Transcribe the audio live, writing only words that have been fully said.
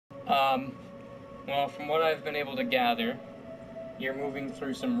Well, from what I've been able to gather, you're moving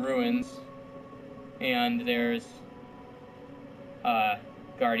through some ruins, and there's,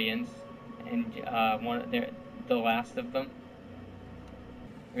 guardians, and, the last of them.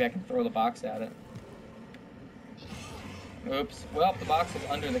 Maybe I can throw the box at it. Oops. Well, the box is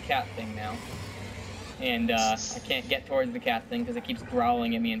under the cat thing now. And, I can't get towards the cat thing because it keeps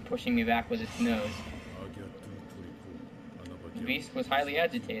growling at me and pushing me back with its nose. The beast was highly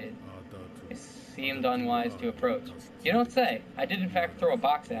agitated. It seemed unwise to approach. You don't say. I did in fact throw a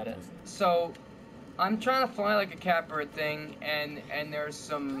box at it. So, I'm trying to fly like a catbird thing, and there's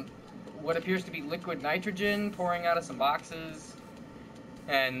some, what appears to be liquid nitrogen pouring out of some boxes,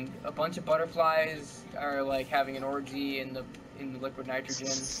 and a bunch of butterflies are like having an orgy in the liquid nitrogen,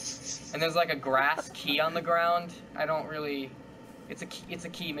 and there's like a grass key on the ground. I don't really, it's a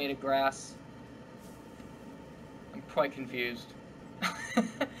key made of grass. I'm quite confused.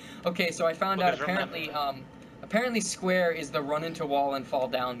 Okay, so I found out apparently, apparently square is the run into wall and fall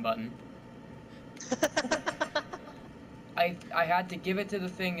down button. I had to give it to the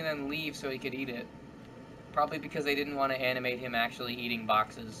thing and then leave so he could eat it. Probably because they didn't want to animate him actually eating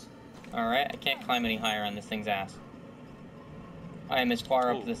boxes. Alright, I can't climb any higher on this thing's ass. I am as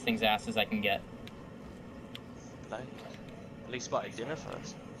far up this thing's ass as I can get. At least buy dinner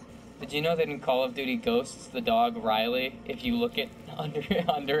first. Did you know that in Call of Duty Ghosts, the dog Riley, if you look at under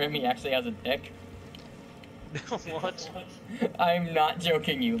him, he actually has a dick? What? I'm not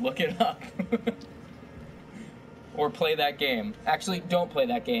joking you, look it up. Or play that game. Actually, don't play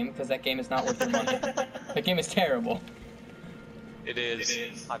that game, because that game is not worth your money. That game is terrible. It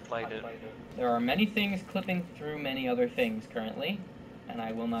is. I played it. There are many things clipping through many other things currently, and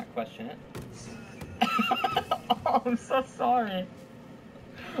I will not question it. Oh, I'm so sorry.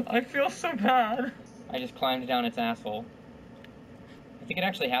 I feel so bad. I just climbed down its asshole. I think it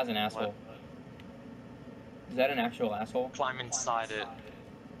actually has an asshole. What? Is that an actual asshole? Climb inside it.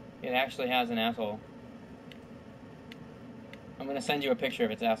 It actually has an asshole. I'm gonna send you a picture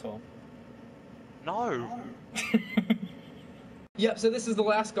of its asshole. No. Yep, so this is The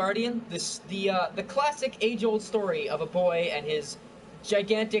Last Guardian. The classic age-old story of a boy and his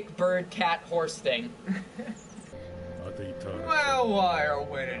gigantic bird, cat, horse thing. Well, why or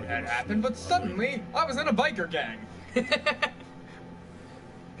when it had happened, but suddenly I was in a biker gang.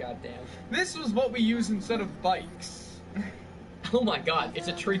 Goddamn. This was what we use instead of bikes. Oh my god, it's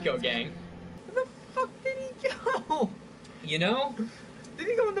a Trico gang. Where the fuck did he go? You know? Did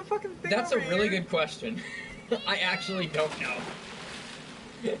he go in the fucking thing? That's a over really here? good question. I actually don't know.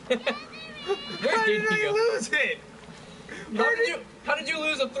 How did I lose it? How did you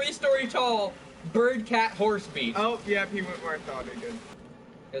lose a 3-story tall bird, cat, horse beast? Oh, yeah, he went where I thought he did.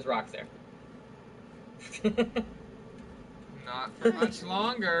 There's rocks there. Not for much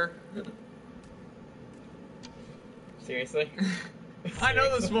longer. Seriously? I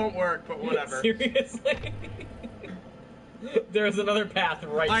know this won't work, but whatever. Seriously? There's another path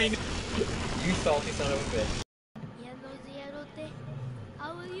right I now. You salty son of a bitch.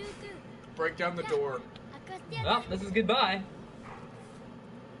 Break down the door. Well, this is goodbye.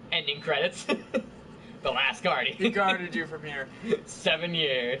 Ending credits. The Last Guardian. He guarded you from here. 7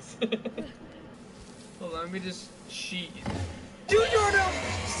 years. Hold on, let me just cheat. Dude, you're on a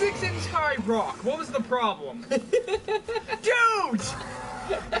 6-inch high rock. What was the problem? Dude!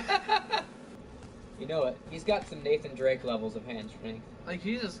 You know what? He's got some Nathan Drake levels of hand strength. Like,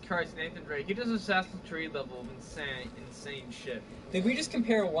 Jesus Christ, Nathan Drake. He does Assassin's Creed level of insane shit. Did we just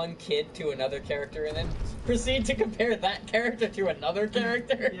compare one kid to another character and then proceed to compare that character to another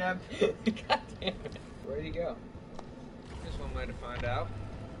character? Yep. God damn it. Where did he go? Just one way to find out.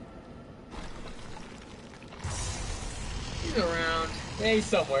 He's around. Yeah, he's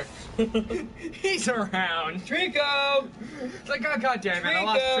somewhere. He's around. Trico! It's like, oh god damn it, I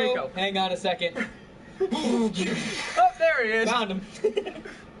lost Trico. Hang on a second. Oh, there he is. Found him.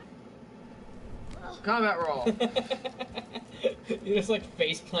 Combat roll. You just like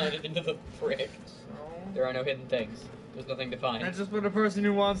face planted into the brick. So... There are no hidden things. There's nothing to find. That's just what a person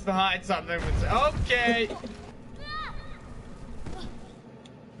who wants to hide something would say. Okay.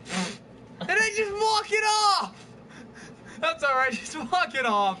 And I just walk it off. That's alright, just walk it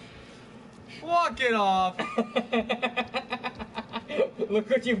off. Walk it off. Look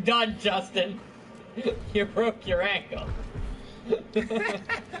what you've done, Justin. You broke your ankle.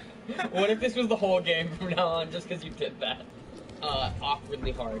 What if this was the whole game from now on just because you did that?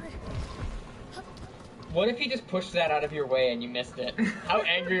 Awkwardly hard. What if he just pushed that out of your way and you missed it? How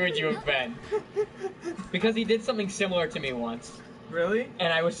angry would you have been? Because he did something similar to me once. Really?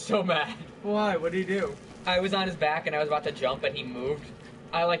 And I was so mad. Why? What did he do? I was on his back and I was about to jump and he moved.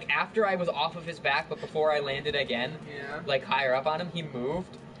 I like after I was off of his back, but before I landed again, like higher up on him, he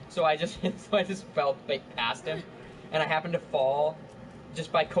moved. So I just fell like past him, and I happened to fall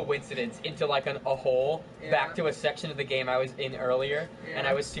just by coincidence into like a hole back to a section of the game I was in earlier, and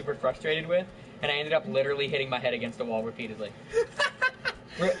I was super frustrated with, and I ended up literally hitting my head against a wall repeatedly.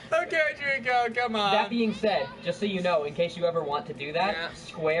 Okay, Trico, come on. That being said, just so you know, in case you ever want to do that,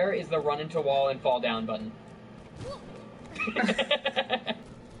 square is the run into wall and fall down button.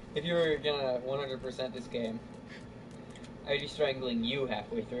 If you were gonna 100% this game, I'd be strangling you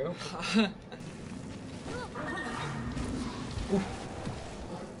halfway through.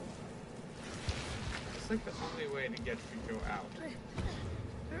 It's like the only way to get Trico out.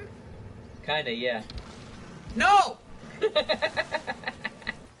 Kinda, yeah. No!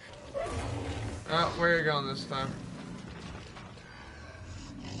 Where are you going this time?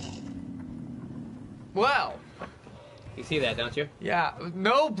 Well. You see that, don't you? Yeah.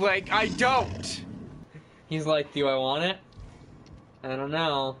 No, Blake, I don't. He's like, do I want it? I don't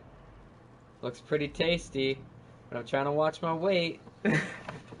know. Looks pretty tasty, but I'm trying to watch my weight. It's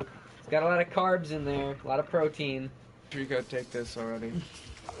got a lot of carbs in there, a lot of protein. Trico, take this already.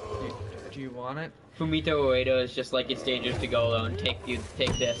 Do you want it? Fumito Ueda is just like, it's dangerous to go alone. Take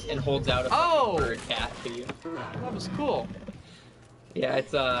this, and holds out a fucking bird cat to you. That was cool. Yeah,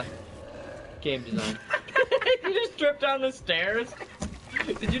 it's game design. Did you just trip down the stairs?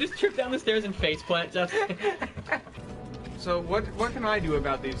 Did you just trip down the stairs and faceplant, Justin? So what can I do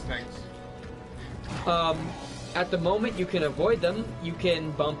about these things? At the moment you can avoid them. You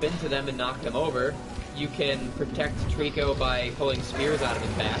can bump into them and knock them over. You can protect Trico by pulling spears out of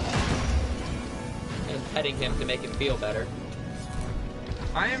his back and petting him to make him feel better.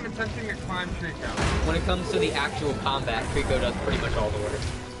 I am attempting to climb Trico. When it comes to the actual combat, Trico does pretty much all the work.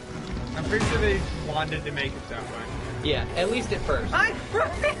 I'm pretty sure they wanted to make it that way. Yeah, at least at first.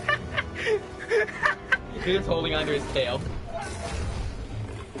 You're just holding onto his tail.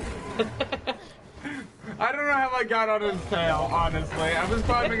 I don't know how I got on his tail, honestly. I was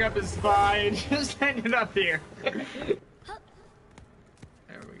climbing up his spine, just ended up here. There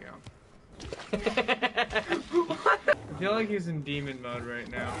we go. I feel like he's in demon mode right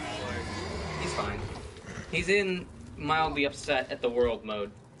now. Like... He's fine. He's in mildly upset at the world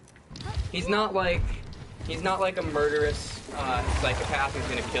mode. He's not like a murderous psychopath who's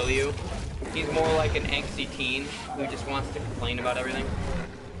gonna kill you. He's more like an angsty teen who just wants to complain about everything.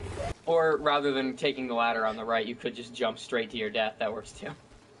 Or rather than taking the ladder on the right, you could just jump straight to your death. That works too.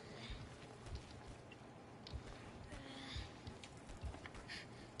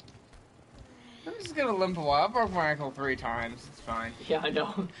 I'm just gonna limp a while. I broke my ankle 3 times. It's fine. Yeah, I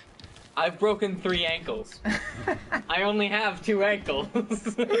know. I've broken 3 ankles. I only have 2 ankles.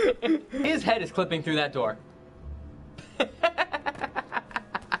 His head is clipping through that door.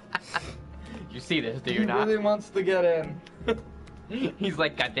 You see this, do you not? He really wants to get in. He's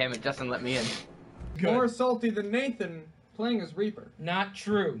like, God damn it, Justin, let me in. Good. More salty than Nathan playing as Reaper. Not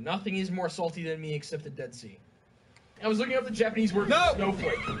true. Nothing is more salty than me except the Dead Sea. I was looking up the Japanese word for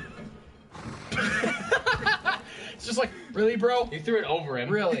snowflake. It's just like, really, bro? You threw it over him.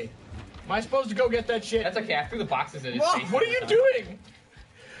 Really? Am I supposed to go get that shit? That's okay, I threw the boxes at his Whoa, face. what are you doing?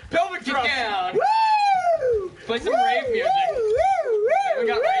 Pelvic thrust! Down. Woo! Play some rave music. We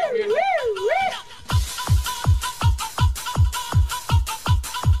got rave music.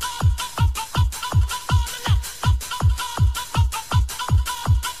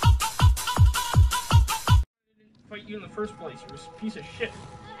 Fight you in the first place, you piece of shit.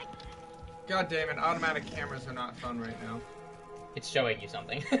 God damn it, automatic cameras are not fun right now. It's showing you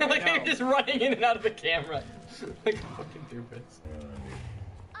something. Like you're just running in and out of the camera. Like a fucking doofus.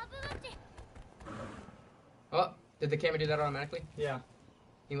 Oh, did the camera do that automatically? Yeah.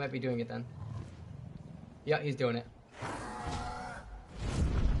 He might be doing it then. Yeah, he's doing it.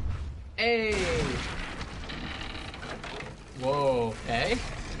 Hey! Whoa, okay.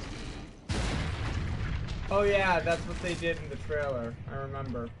 Oh yeah, that's what they did in the trailer. I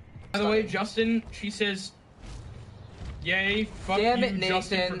remember. By the way, Justin, she says, yay, fuck Damn you, it,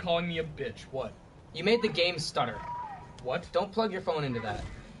 Justin, Nathan. for calling me a bitch. What? You made the game stutter. What? Don't plug your phone into that.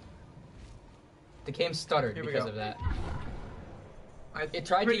 The game stuttered because of that. It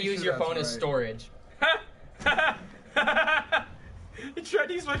tried to use your phone as storage. It tried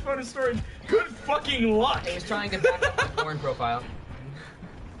to use my phone as storage. Good fucking luck! It was trying to back up your porn profile.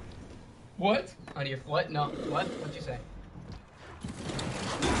 What? Onto your what? No. What? What'd you say?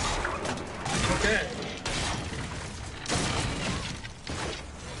 Okay.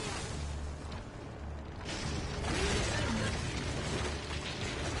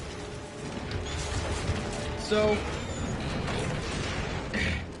 So,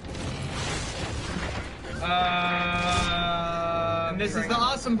 And this is the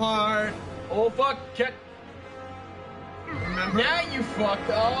awesome part. Oh fuck, cat. Remember? Now you fucked.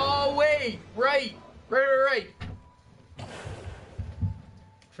 Oh wait, right.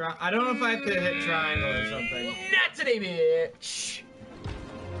 I don't know if I have to hit triangle or something. Not today, bitch.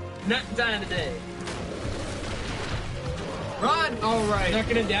 Not dying today. Run! Alright. Not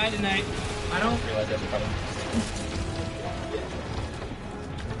gonna die tonight. I don't realize that's a problem.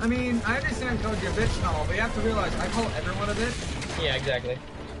 I mean, I understand I called you a bitch and all, but you have to realize I call everyone a bitch. Yeah, exactly.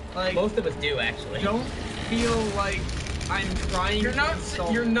 Like, Most of us do, actually. don't feel like I'm trying You're to not.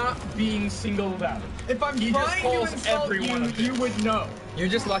 insult. You're not being singled out. If I'm He just trying to calls insult everyone a you, bitch. you would know. You're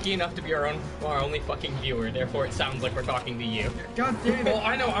just lucky enough to be our only fucking viewer, therefore it sounds like we're talking to you. God damn Well, it.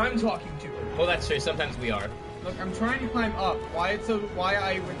 I know I'm talking to her. Well, that's true, sometimes we are. Look, I'm trying to climb up. Why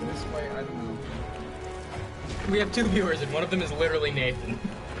I went this way, I don't know. We have 2 viewers, and one of them is literally Nathan.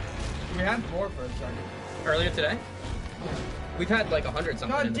 We had 4 for a second. Earlier today? We've had like 100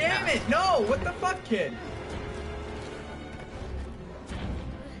 something in God the damn past. it! No! What the fuck, kid?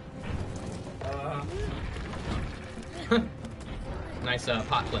 Nice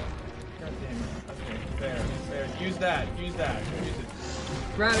pot flip. God damn it. Okay, there. Use that. Use it.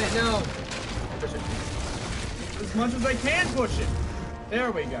 Grab it, no! Push it. As much as I can push it.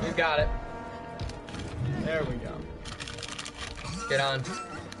 There we go. You got it. There we go. Get on.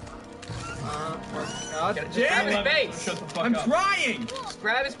 God Just damn grab it! his face! Shut the fuck I'm up. trying! Just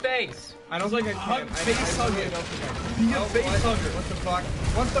grab his face! I don't think I can. Face hug really it. don't think I can. Be a face what? hugger. What the fuck?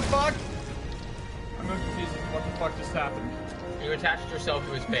 What the fuck? I'm confused. What the fuck just happened? You attached yourself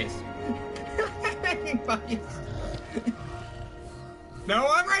to his face. No,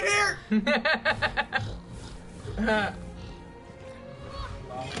 I'm right here!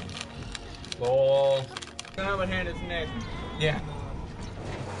 Oh. I know what hand is Nathan. Yeah.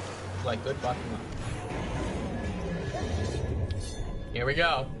 Like good fucking luck. Here we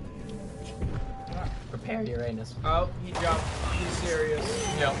go. Prepare your anus. Oh, he jumped. He's serious.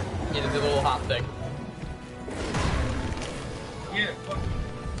 Yep. You did the little hop thing. Yeah, fuck.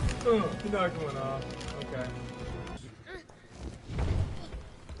 You're not going off. Okay.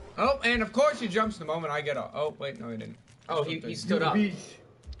 Oh, and of course he jumps the moment I get off. Oh, wait, no, he didn't. Oh, he stood up.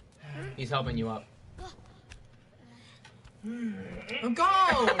 He's helping you up. Oh,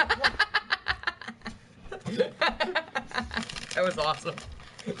 go! That was awesome.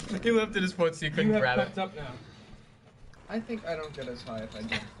 He lifted his foot so you couldn't grab it. Up now. I think I don't get as high if I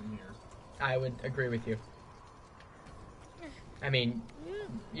jump from here. I would agree with you. I mean,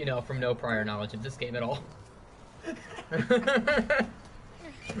 you know, from no prior knowledge of this game at all.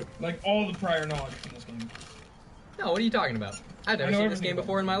 Like all the prior knowledge from this game. No, what are you talking about? I've never seen this game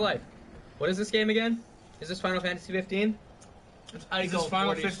before in my life. What is this game again? Is this Final Fantasy 15? It's Is this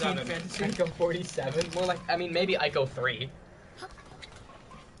Final 15 Fantasy? Ico 47? More like, I mean, maybe Ico 3.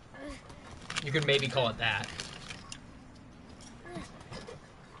 You could maybe call it that.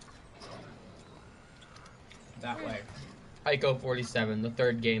 That way. Ico 47, the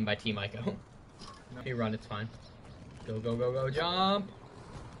 3rd game by Team Ico. You run, it's fine. Go, go, go, go, jump!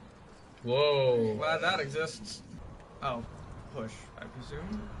 Whoa. Glad that exists. Oh, push, I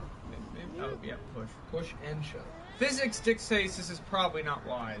presume? Maybe, oh, yeah, push. Push and shove. Physics dictates this is probably not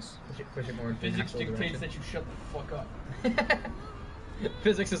wise. Push it more in Physics physics dictates that you shut the fuck up.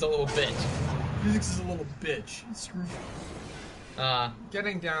 Physics is a little bitch. Physics is a little bitch. Screw.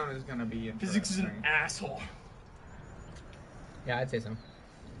 Getting down is gonna be interesting. Physics is an asshole. Yeah, I'd say so.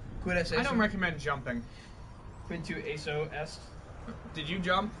 Quit essay. I don't recommend jumping. Quit to ASO est. Did you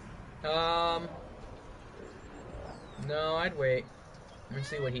jump? No, I'd wait. Let's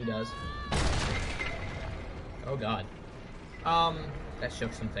see what he does. Oh god. That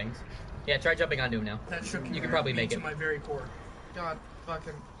shook some things. Yeah, try jumping onto him now. That shook You could probably make to it. my very core. God,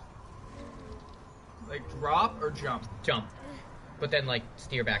 fucking. Like, drop or jump? Jump. But then, like,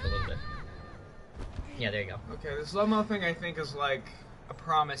 steer back a little bit. Yeah, there you go. Okay, the slow-mo thing I think is like a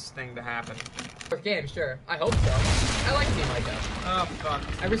promised thing to happen. Fourth game, sure. I hope so. I like Team Ico. Oh, fuck.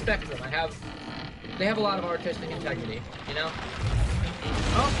 I respect them. They have a lot of artistic integrity, you know?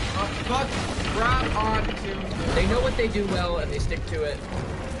 Oh, fuck. Grab onto. They know what they do well and they stick to it.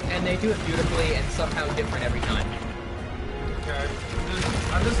 And they do it beautifully and somehow different every time. Okay.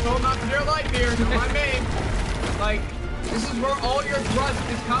 I'm just told not to do life here, don't mind me. Like, this is where all your thrust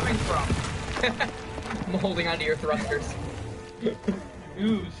is coming from. I'm holding onto your thrusters.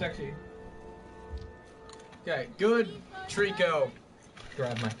 Ooh, sexy. Okay, good Trico.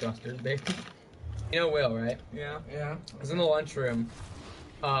 Grab my thrusters, baby. You know Will, right? Yeah. Yeah. I was in the lunchroom.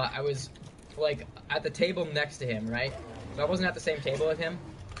 I was, like, at the table next to him, right? So I wasn't at the same table as him.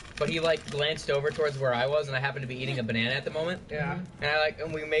 but he like glanced over towards where I was, and I happened to be eating a banana at the moment. Yeah.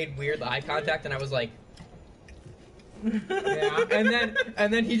 And we made weird eye contact, and I was like, Yeah.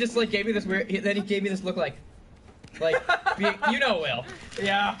 and then he just like gave me this weird. Then he gave me this look like, you know, Will.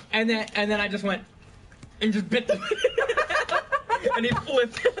 Yeah. And then I just went and just bit the and he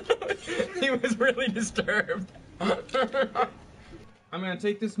flipped. He was really disturbed. I'm gonna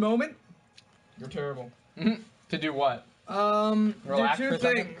take this moment. You're terrible. To do what? Do Relax two for a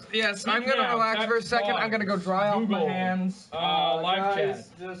second? things. Yes, I'm gonna relax for a second. I'm gonna go dry off my hands. Live guys,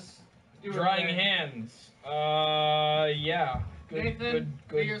 chat. Just do Drying it. hands. Yeah. Good, Nathan,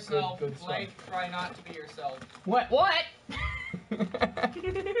 good, be yourself. good stuff. Blake, try not to be yourself. What?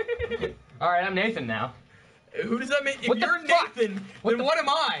 All right, I'm Nathan now. Who does that make? If What the you're fuck? Nathan, What then the- what am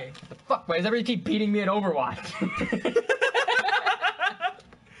I? The fuck? Why does everybody keep beating me at Overwatch?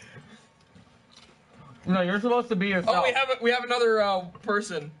 No, you're supposed to be yourself. Oh, we have another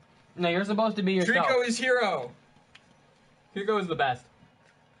person. No, you're supposed to be yourself. Trico is hero. Trico is the best.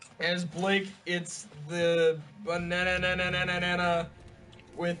 As Blake, it's the banana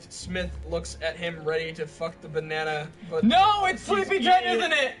with Smith looks at him ready to fuck the banana. But No, it's He's Sleepy Ted, eating it.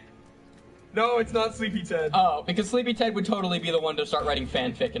 isn't it? no, it's not Sleepy Ted. Oh, because Sleepy Ted would totally be the one to start writing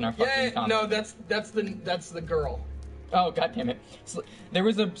fanfic in our fucking Yeah, comic. no, that's the girl. Oh, god damn it. There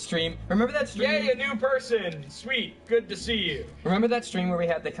was a stream. Remember that stream? Yay, a new person. Sweet, good to see you. Remember that stream where we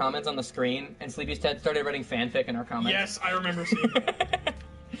had the comments on the screen and Sleepy Ted started writing fanfic in our comments? Yes, I remember seeing that.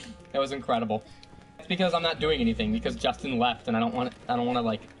 That was incredible. It's because I'm not doing anything because Justin left and I don't want to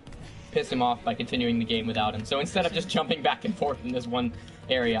like piss him off by continuing the game without him. So instead of just jumping back and forth in this one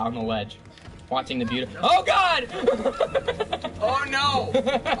area on the ledge, watching the beautiful. Oh god! Oh no!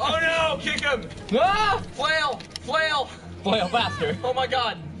 Oh no! Kick him! Ah! Flail! Flail! Flail faster. Oh my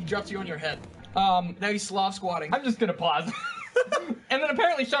god! He drops you on your head. Now he's Slav squatting. I'm just gonna pause. And then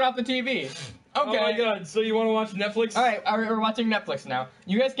apparently shut off the TV. Okay. Oh my god, so you want to watch Netflix? Alright, we're watching Netflix now.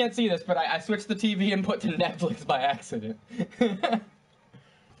 You guys can't see this, but I switched the TV input to Netflix by accident.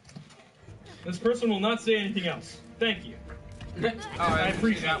 This person will not say anything else. Thank you. I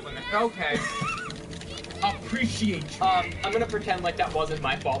appreciate that one. Okay. Appreciate you. I'm gonna pretend like that wasn't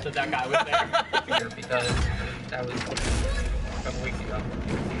my fault that guy was there. Because that was a couple weeks ago.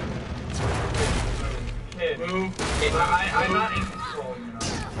 Kid. Move. I'm not in control, you know.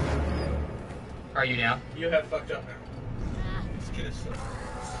 Are you now? You have fucked up now. This kid is so.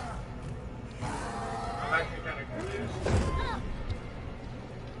 I'm actually kind of confused.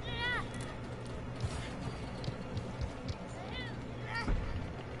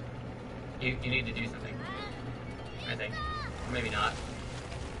 You need to do something. I think. Maybe not.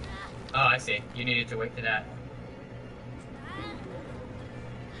 Oh, I see. You needed to wait for that.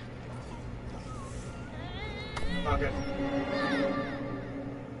 Okay.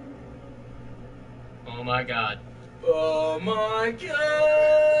 Oh my god. Oh my god!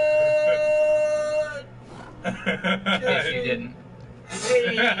 Yes, you didn't.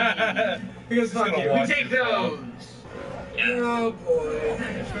 Because fuck you. We take those. Yes. Oh boy.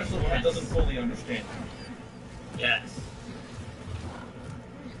 Especially when it doesn't fully understand. Yes.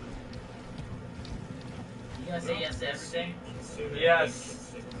 You gonna say yes to everything?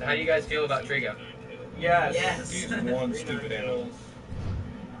 Yes. How do you guys feel about Trico? Yes. Yes. He's one stupid animal.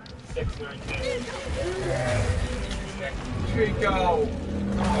 619. Trico.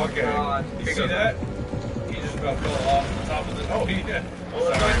 Oh Okay. god. You see that? He just about fell off the top of the. Oh, he did.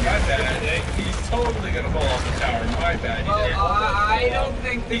 Sorry, my bad. He's totally gonna fall off the tower. My bad. He did. I don't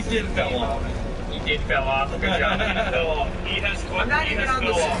think He this did is fell off. He did fell off. Good job. He fell off. He has. I'm not even on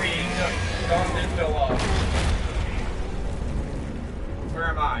the screen. Don did fell off. Where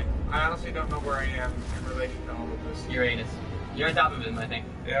am I? I honestly don't know where I am in relation to all of this. Uranus. You're on top of him, I think.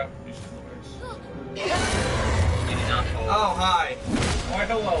 Yeah. You should relax. You did not fall. Oh, hi. Why,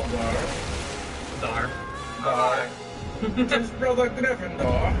 hello, Dar. Dar. Hi. It's Brother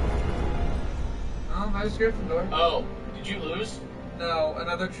Gryffindor. Oh, I was Gryffindor. Oh, did you lose? No,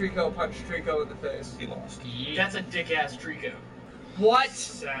 another Trico punched Trico in the face. He lost. That's a dick ass Trico. What?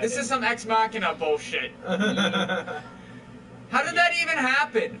 Sad. This is some Ex Machina bullshit. How did that even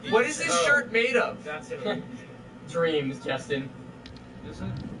happen? What is this shirt made of? That's it. Dreams, Justin. Is it?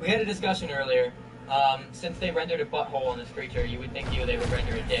 We had a discussion earlier. Since they rendered a butthole on this creature, you would think they would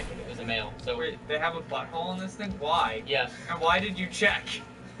render a dick if it was a male. So Wait, they have a butthole in this thing? Why? yes. And why did you check?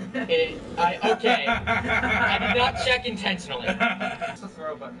 Okay. I did not check intentionally. What's the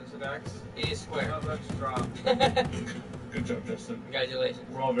throw button? Is it X? E square. Oh, let's drop. Good job, Justin. Congratulations.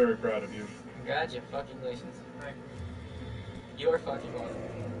 We're all very proud of you. Congratulations. Thank You are fucking awesome.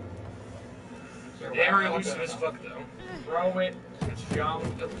 The aerial is as fuck though. Throw it, jump,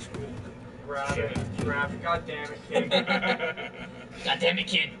 That was cool. grab it, grab it. God damn it, kid. God damn it,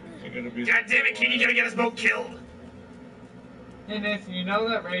 kid. God damn it, kid, you gotta get us both killed! Hey Nathan, you know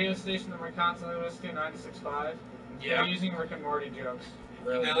that radio station that we're constantly listening to, 96.5? Yeah. They're using Rick and Morty jokes.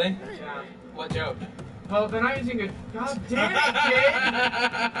 Really? Yeah. What joke? Well, they're not using it. God damn it,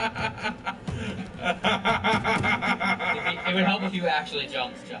 It would help if you actually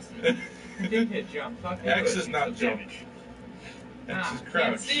jumped, Justin. kid! You did hit jump. Fuck you. X is not jump. X is Can't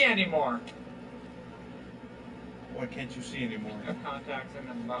crouch. see anymore. Why can't you see anymore? No contacts in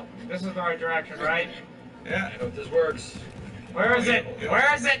them about. This is the right direction, right? Yeah, I hope this works. Where is it?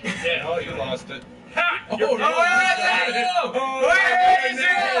 Where is it? Yeah, oh, you lost it. Ha! Oh, Where is it? Oh, Where is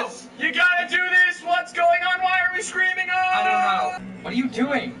there it? You gotta do this! What's going on? Why are we screaming? Oh! I don't know. What are you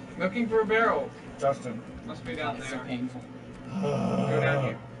doing? Looking for a barrel. Justin. Must be down It's so there. painful. Go down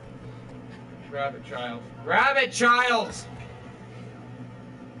here. Grab it, child. Grab it, child!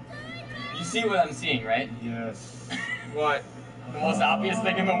 You see what I'm seeing, right? Yes. What? The most obvious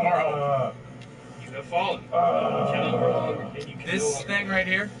thing in the world. You have fallen. You cannot roll. And you can This go thing right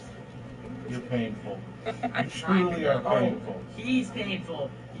here? You're painful. I'm You truly are painful. He's painful.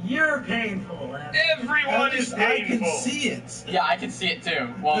 You're painful. Everyone is painful. I can see it. Yeah, I can see it too.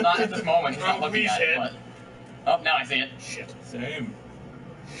 Well, not at this moment. He's not Oh, looking please at it, hit. but... Oh, now I see it. Shit. Same.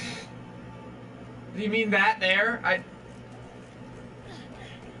 Do you mean that there?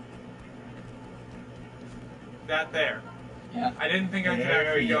 That there. Yeah. I didn't think I could There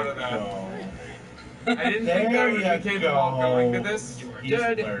actually you go to that. go. I didn't think I There would you be capable of going to go. this. He's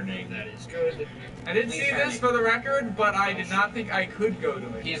Good. learning. That is good. I didn't see this for the record, but I did not think I could go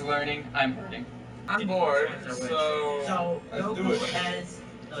to it. He's learning, I'm hurting. I'm bored, so... So Let's do Goku it. has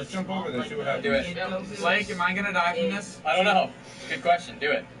a Let's jump over there, see what like, happens. Do it. Goku's Blake, am I gonna die from this? I don't know. Good question.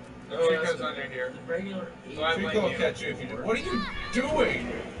 Do it. Trico's under here. regular. So I Trico blame will you. catch you if you do. What are you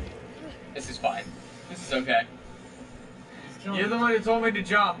doing? This is fine. This is okay. He's killing You're the me. one who told me to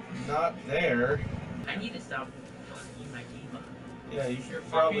jump. Not there. I need to stop fucking my diva. Yeah, you should fucking-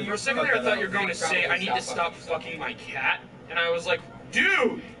 probably. For a second there, I thought you were going to say, I need to stop fucking my cat. And I was like,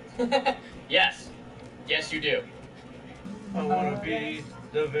 dude! Yes. Yes, you do. I wanna be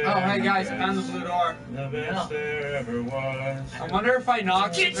the very Oh, hey guys, I best, found the blue door. the best there ever was. I wonder if I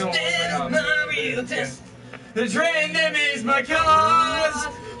knock it, it'll open up. The train name is my cause!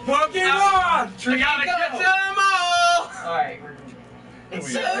 Pokemon! I gotta catch them all! Alright.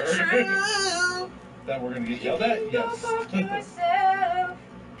 It's so true. That we're gonna get yelled at? Yes.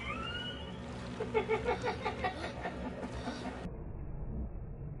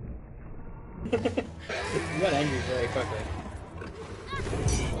 You got angry very quickly.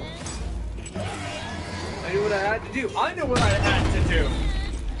 I knew what I had to do. I knew what I had to do.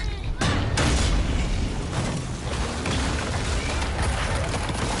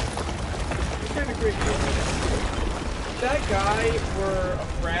 It's kind of creepy. If that guy were a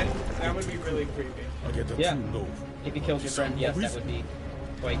friend, that would be really creepy. Yeah. If he kills your friend, yes, that would be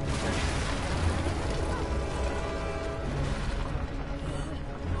quite concerning.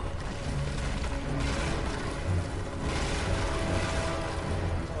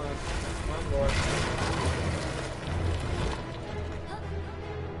 Come on, Lord.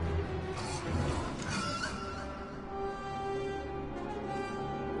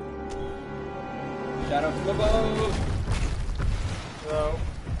 Shadow from above! So,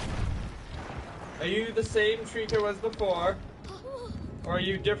 are you the same Trico as before? Or are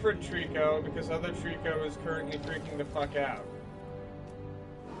you different Trico because other Trico is currently freaking the fuck out?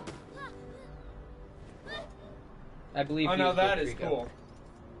 I believe Oh he no, is that good is Trico. cool.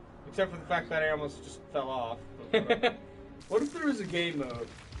 Except for the fact that I almost just fell off. But whatever. What if there was a game mode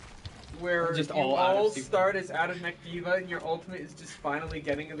where Just you all out of super- start as out of mech diva and your ultimate is just finally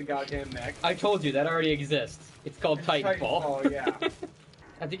getting in the goddamn mech? I told you, that already exists. It's called It's Titanfall. Titanfall, yeah.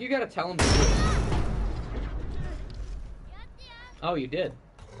 I think you gotta tell him to do it. Oh, you did.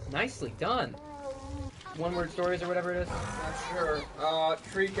 Nicely done. One word stories or whatever it is. Not sure.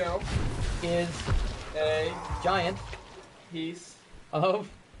 Trico Is a giant piece of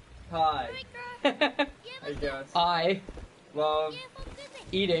pie, I guess. I Love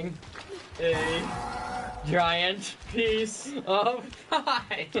eating a giant piece of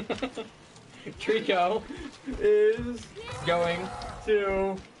pie. Trico is going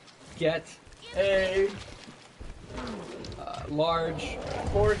to get a large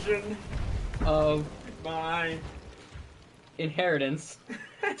portion of my inheritance.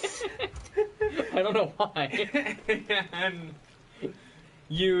 I don't know why. and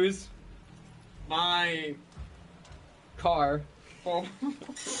Use my car full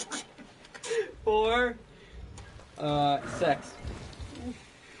 4. Sex.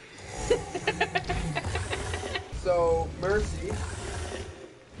 So, Mercy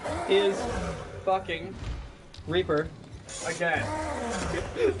Is fucking Reaper. again.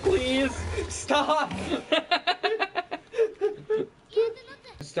 Please stop.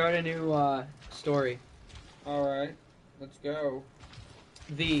 Start a new story. Alright, let's go.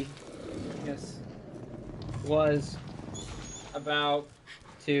 Yes, was About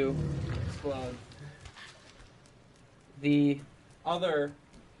to explode. the Other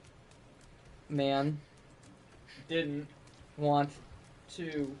man didn't want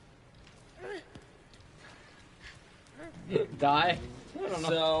to. die. I don't know.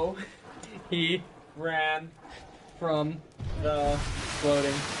 So, He ran from the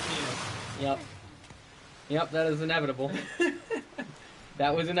exploding. Yep. Yep, that is inevitable.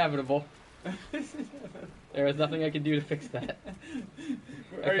 That was inevitable. There was nothing I could do to fix that.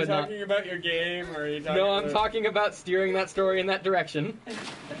 Are you could not- talking about your game, or are you talking No, I'm about... talking about steering that story in that direction.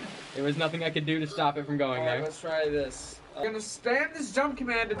 There was nothing I could do to stop it from going Alright, there. let's try this. I'm gonna spam this jump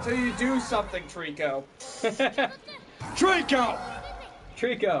command until you do something, Trico. Trico!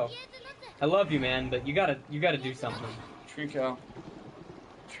 Trico, I love you, man, but you gotta do something. Trico.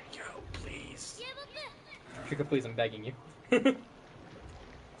 Trico, please. Trico, please, I'm begging you.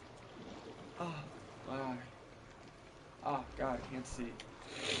 Oh, wow. Oh, God, I can't see.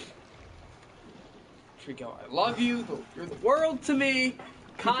 Trico, I love you. You're the world to me.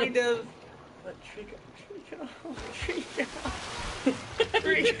 Kind of. But Trico. Trico.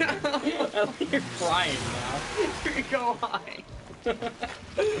 I think you're crying now. Trico, why?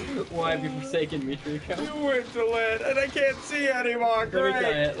 Why have you forsaken me, Trico? You went to lead, and I can't see anymore. Let me try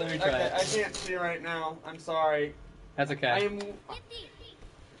it. Let me try Okay, it. I can't see right now. I'm sorry. That's okay. I am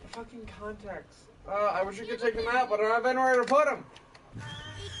fucking contacts. I wish I could take them out, but I don't have anywhere to put them.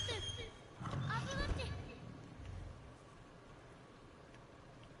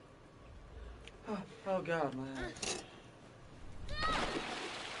 Oh God, my eyes.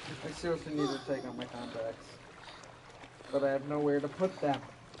 I seriously need to take out my contacts, but I have nowhere to put them.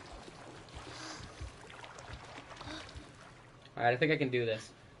 Alright, I think I can do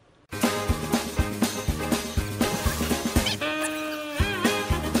this.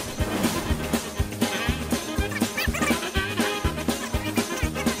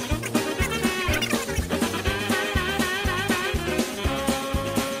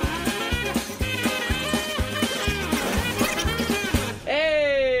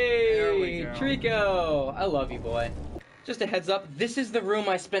 Trico! I love you, boy. Just a heads up, this is the room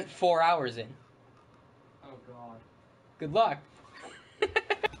I spent 4 hours in. Oh God. Good luck.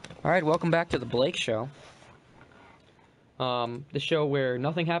 Alright, welcome back to the Blake Show. The show where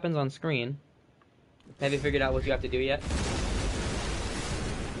nothing happens on screen. Have you figured out what you have to do yet?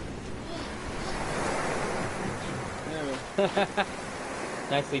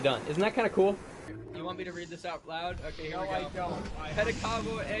 Nicely done. Isn't that kind of cool? You want me to read this out loud? Okay, here we go. I don't.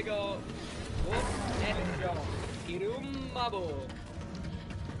 Pedicavo ego ego hirumabo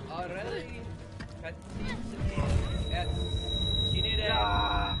Aureli et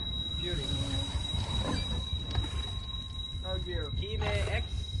Ginide Beauty Oh dear. Kime ex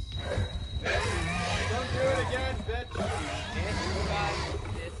Don't do it again, bitch.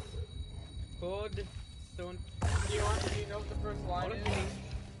 this code sunt Do you know what the first line is?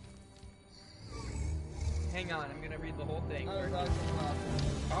 Hang on, I'm gonna read the whole thing. Oh, that's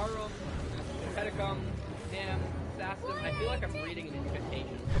awesome. Arum, Pedicum, Nam, Sassum. I feel like I'm reading an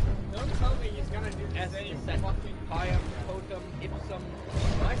invitation. Don't tell me he's gonna do the S, same Set, fucking... Pium, Totem, Ipsum.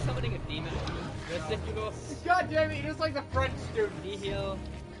 Am I summoning a demon? Vesiculus, God damn it, he just like the French student. Nihil,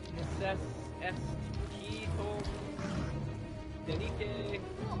 Necess, Est, Keto, Denike,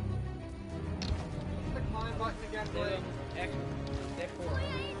 The climb button again, Dilum, Ex, Decor.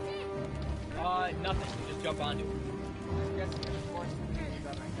 Nothing. Just jump onto it. I'm guessing it's forced to be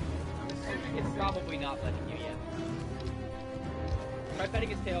better. I'm assuming It's probably not letting you yet. Try petting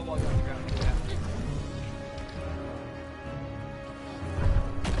his tail while you're on the ground.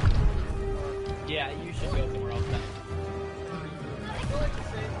 Yeah, you should go somewhere else then. I feel like the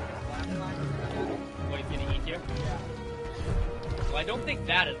same thing as last time. What, he's gonna eat you? Yeah. Well, I don't think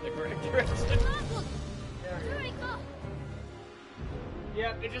that is the correct direction.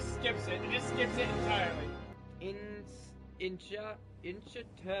 Yeah, it just skips it. It just skips it entirely.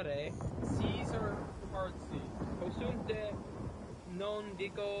 Incitere C's or hard C? Posunte non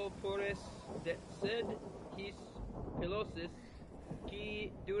dico puris sed his pelosis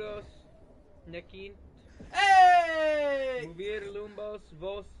qui duros necint Hey! movir lumbos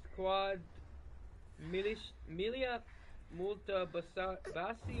vos quad milia multa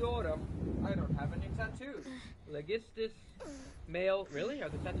basiorum. I don't have any tattoos. Legistus male. Really? Are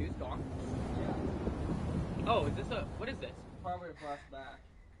the tattoos gone? Yeah. Oh, is this a. What is this? Probably a flashback.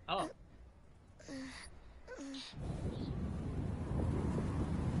 Oh.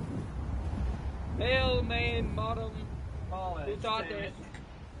 Hail me modem putatis.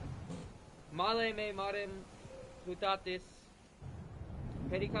 Male me modem putatis.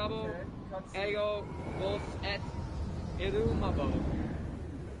 Pedicabo ego vos et irumabo.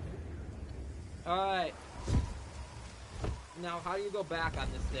 Alright. Now, how do you go back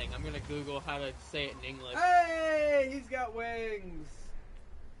on this thing? I'm gonna Google how to say it in English. Hey, he's got wings.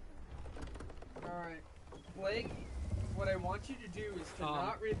 Alright. Blake, what I want you to do is to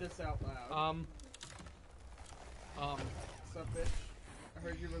not read this out loud. What's up, bitch? I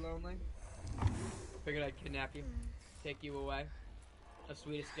heard you were lonely. Figured I'd kidnap you, take you away. A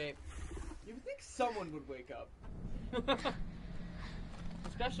sweet escape. You would think someone would wake up.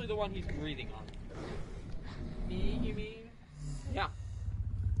 Especially the one he's breathing on. Me, you mean? Yeah.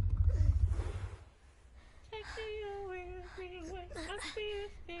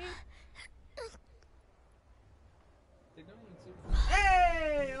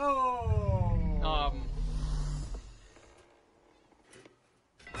 Hey! Oh!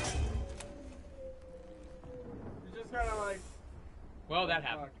 You just gotta like. Well, that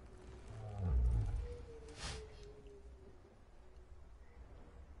happened.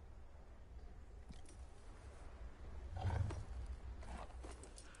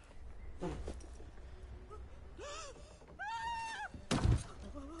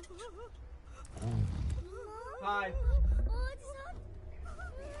 Hi.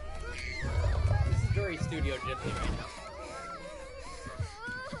 This is very Studio Ghibli right now.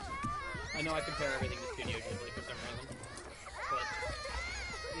 I know I compare everything to Studio Ghibli for some reason, but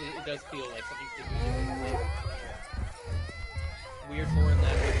it does feel like something Studio Ghibli. Weird horn,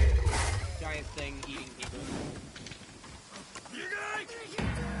 that giant thing eating people.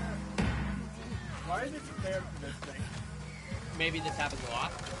 Why is it prepared for this thing? Maybe this happens a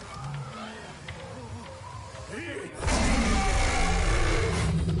lot.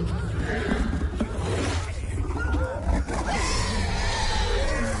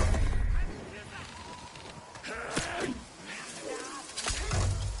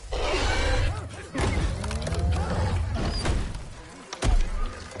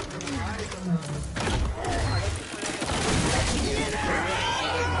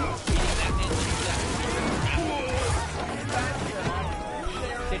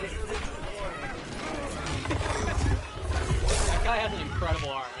 That guy has an incredible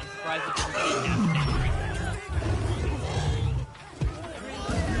arm. I'm surprised it didn't take that.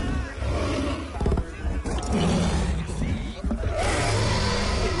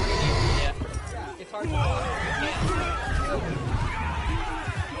 Yeah. It's hard to watch.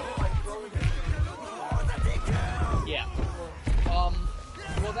 Yeah.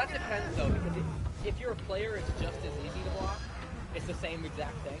 Well, that depends though, because if you're a player, it's just as easy to block. It's the same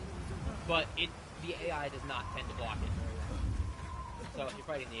exact thing, but the AI does not tend to block it very well. So if you're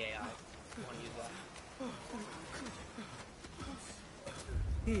fighting the AI, you want to use that.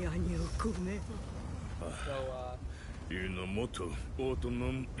 So, Inamoto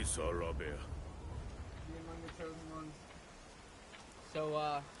Autumnum Isarabea. Be among the chosen ones.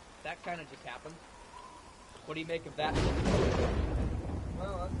 so that kind of just happened. What do you make of that?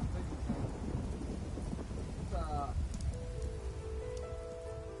 Well, that's the thing. It's,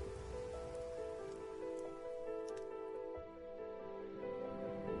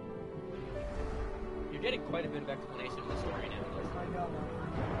 You're getting quite a bit of explanation of the story now. I know.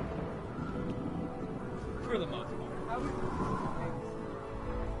 For the most part. How would you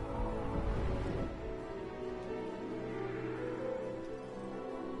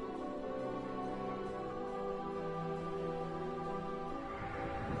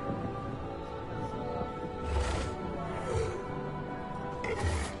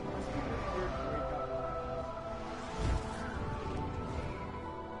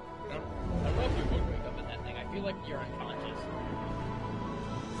I don't know if you would wake up in that thing. I feel like you're unconscious.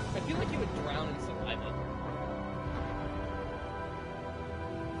 I feel like you would drown in saliva.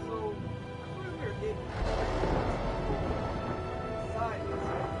 So, I wonder if science,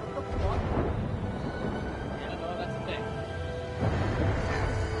 what the fuck? Yeah, no, that's the thing.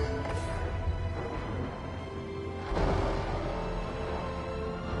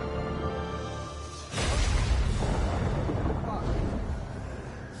 Fuck.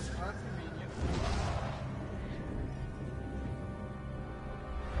 That's convenient.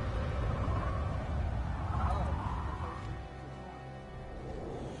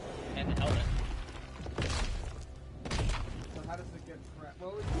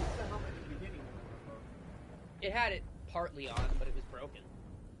 It had it partly on, but it was broken.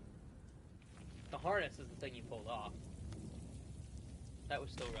 The harness is the thing you pulled off. That was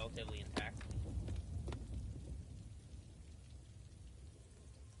still relatively intact.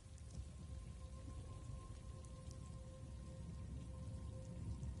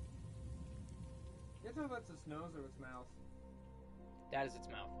 You can't tell if that's its nose or its mouth. That is its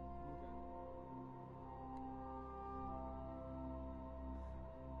mouth.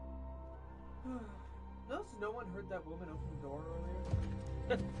 Okay. Notice no one heard that woman open the door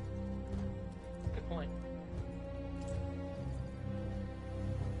earlier? Good point.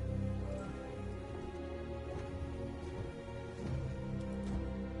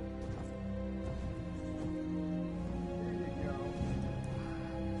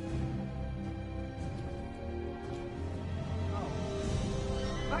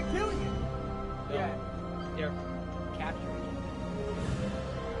 Killing it! No. Yeah. They're capturing it.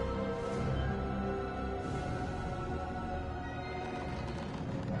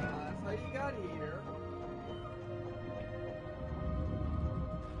 That's how you got here.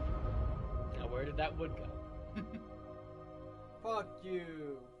 Now, where did that wood go? Fuck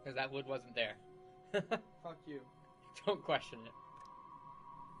you. Because that wood wasn't there. Fuck you. Don't question it.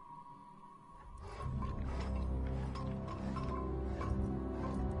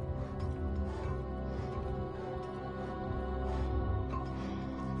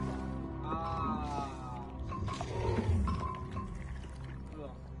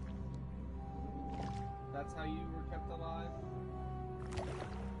 That's how you were kept alive?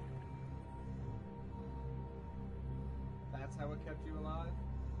 That's how it kept you alive?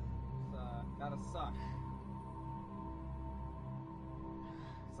 It's, gotta suck.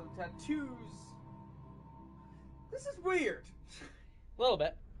 Some tattoos. This is weird. A little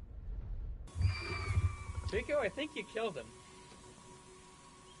bit. Trico, I think you killed him.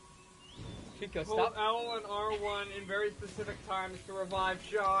 Trico, Hold stop. L and R1 in very specific times to revive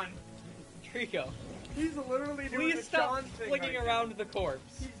Sean. Trico. He's literally doing the Sean thing. Flinging right around now. the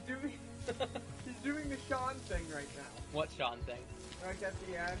corpse. He's doing the Sean thing right now. What Sean thing? Like at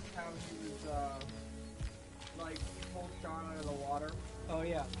the end, how he was like he pulled Sean out of the water. Oh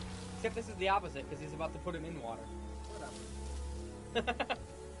yeah. Except this is the opposite because he's about to put him in water. Whatever.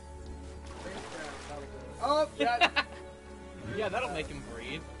 Oh yeah. Yeah, that'll make him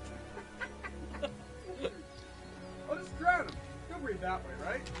breathe. Oh, just drown him. He'll breathe that way,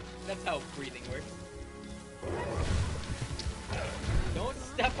 right? That's how breathing works. Don't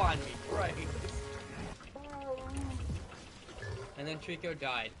step on me, Christ. And then Trico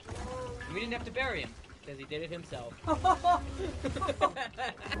died. And we didn't have to bury him, because he did it himself.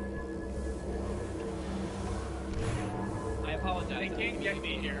 I apologize. They can't get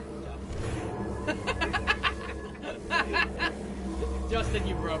me here. Justin,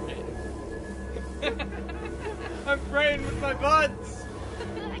 you broke it. I'm praying with my buds.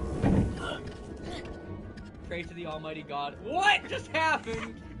 Pray to the Almighty God. What just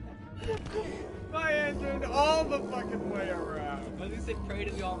happened? I entered all the fucking way around. I was gonna say pray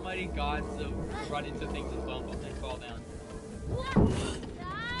to the Almighty God to run into things and bump them and fall down.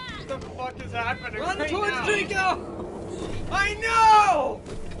 What the fuck is happening? Run right towards now? Trico! I know!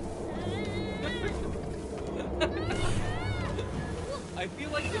 I feel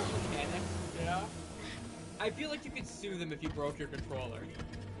like this mechanic. Yeah? I feel like you could sue them if you broke your controller.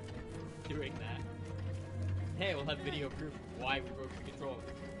 Doing that. Hey, we'll have video proof of why we broke your controller.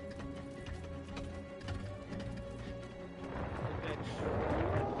 Bitch.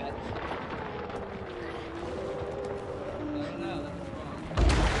 No, that's wrong.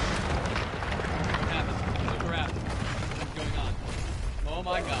 What happened? Super happened. What's going on? Oh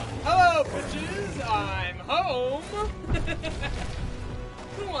my god. Hello, bitches! I'm home!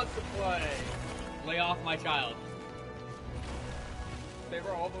 Who wants to play? Lay off my child. They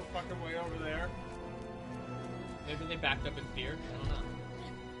were all the fucking way over there. Maybe they backed up in fear. I don't know.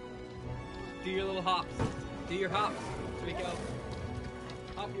 Do your little hops. Do your hops. Trico.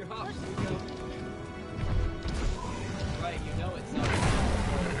 Hop your hops, Trico. Right, you know it's not.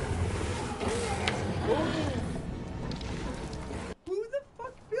 Who the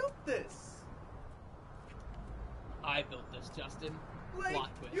fuck built this? I built this, Justin. Like, Plot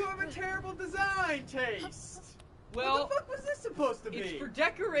twist. you have a terrible design taste! Well, what the fuck was this supposed to be? it's for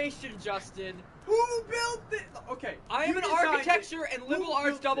decoration, Justin. Who built this? Okay. I am you an designed architecture it. and Who liberal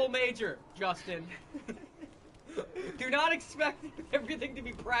arts built double it? major, Justin. Do not expect everything to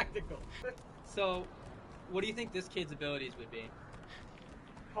be practical. So, what do you think this kid's abilities would be?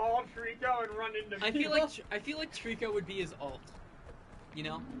 Call Trico and run into I people? feel like Trico would be his ult. You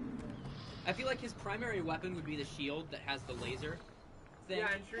know? I feel like his primary weapon would be the shield that has the laser thing.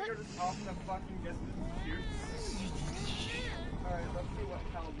 Yeah, and Trico just off the fucking distance shoots. Alright, let's see what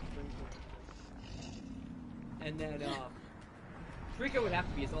hell this brings me. And then, Trico would have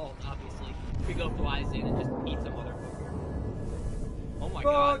to be his ult, obviously. Trico flies in and just eats a motherfucker. Oh my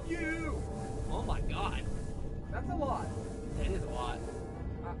god. Fuck you! Oh my god. That's a lot. That is a lot.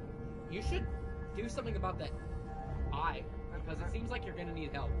 You should do something about that eye, because it seems like you're gonna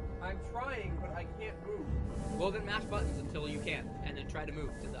need help. I'm trying, but I can't move. Well, then mash buttons until you can, and then try to move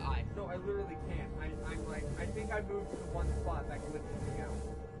to the eye. No, I literally can't. I'm like, I think I moved to the one spot that glitches me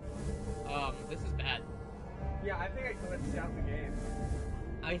out. This is bad. Yeah, I think I glitched out the game.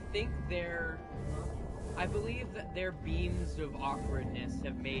 I think I believe that their beams of awkwardness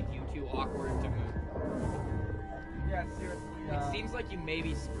have made you too awkward to move. Yeah, seriously. It seems like you may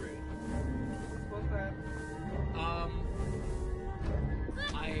be screwed. What's that?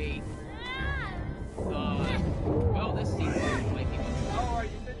 Well, this seems like it might be much fun. Oh,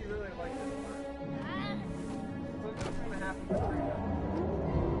 you said you really like this part. What's gonna happen to Trico?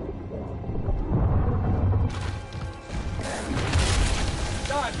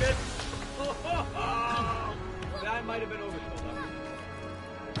 Die, bitch! That might have been overkill, though.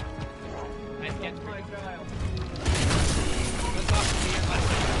 Nice catch, My child. Let's off the air button.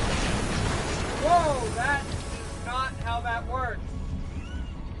 Whoa, that is not how that works.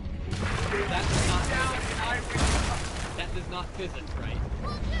 That does not Down, physics. and I win. That does not physics, right?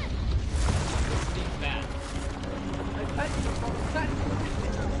 This seems bad. I touched you from the set.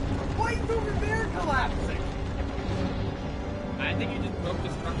 Why's over there collapsing? I think you just broke the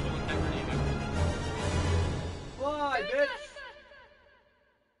structural integrity of everything. Fly, bitch!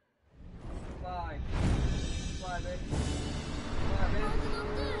 Fly. Fly, bitch. Fly, bitch.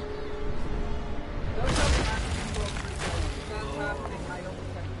 Don't tell me that's too low for you. It's not happening. I don't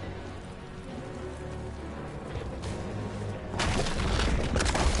accept it.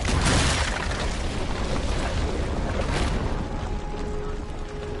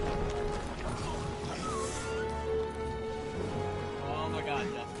 Oh my god,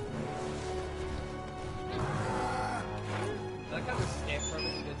 Justin. I like how the stairs,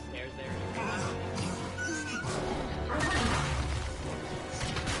 perfectly good stairs there. Oh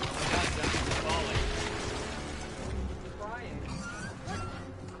my god, Justin's falling. Crying.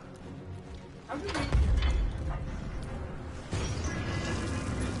 How did we...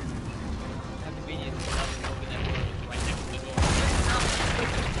 How convenient to open that door right next to the door.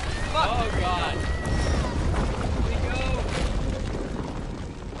 Oh god. Trico!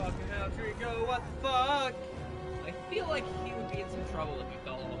 Fucking hell, Trico, what the fuck? I feel like he would be in some trouble if he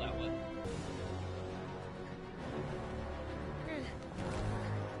fell all that way.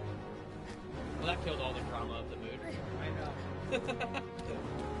 Well, that killed all the drama of the mood. I know.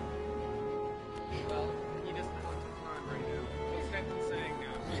 Well, he doesn't have much time right now. What's Nathan saying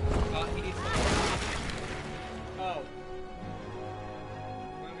now? He needs to... Oh.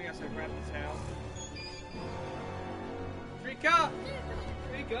 Let me guess, I grabbed the tail. Trico!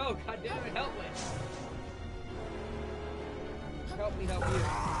 Trico, goddammit, help me! Help me, help you.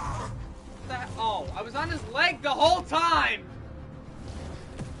 That, oh, I was on his leg the whole time!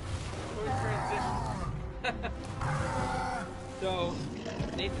 Transition. So,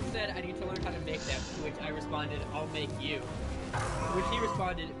 Nathan said I need to learn how to make them, to which I responded, I'll make you. To which he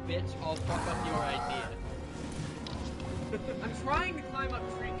responded, bitch, I'll fuck up your idea. I'm trying to climb up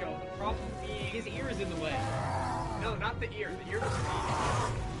Trico, the problem being... His ear is in the way. No, not the ear. The ear was me.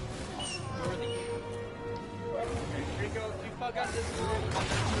 You're the ear. Okay, Trico, if you fuck up this one,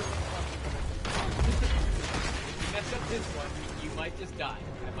 If you mess up this one, you might just die.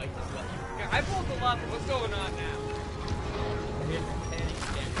 I might just let you. okay, I pulled the lever. What's going on now?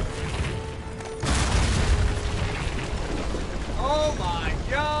 Oh my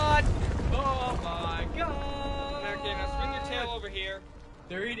god! Oh my god! Okay, now swing your tail over here.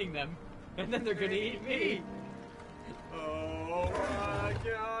 They're eating them, and then they're gonna eat me. Oh my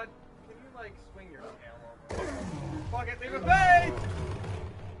god. Can you, like, swing your tail over? Fuck it, leave it be!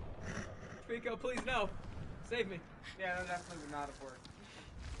 Trico, please no. Save me. Yeah, that definitely would not have worked.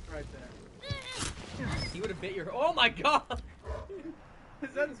 Right there. He would have bit your. Oh my god!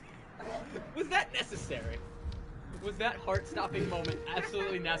 That's... Was that necessary? Was that heart-stopping moment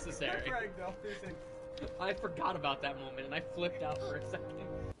absolutely necessary? Ragdoll, I forgot about that moment and I flipped out for a second.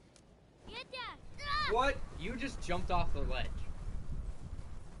 What? You just jumped off the ledge.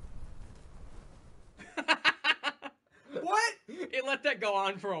 What? It let that go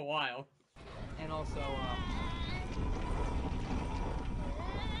on for a while. And also,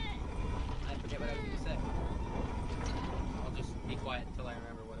 I forget what I was going to say. I'll just be quiet until I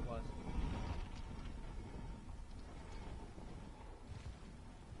remember what it was.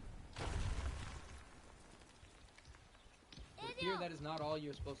 is not all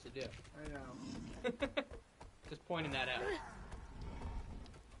you're supposed to do. I know. Just pointing that out.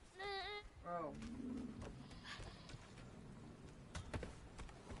 Oh.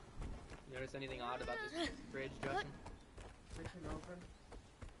 You notice anything odd about this bridge, Justin? It can open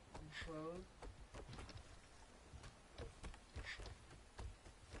and close.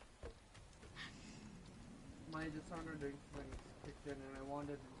 My Dishonored instincts kicked in, and I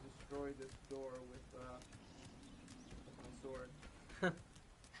wanted to destroy this door with my sword.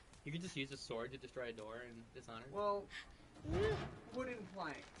 You could just use a sword to destroy a door in Dishonored. Well, wooden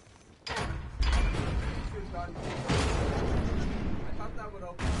planks. I thought that would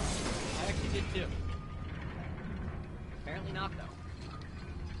open. I actually did too. Apparently not, though.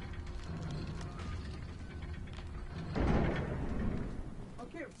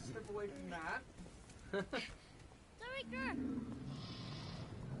 Okay, step away from that.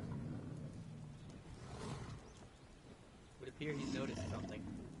 Would appear he's noticed something.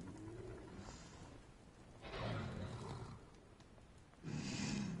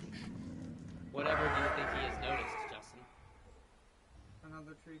 Whatever do you think he has noticed, Justin?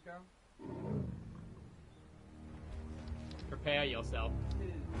 Another Trico. Prepare yourself.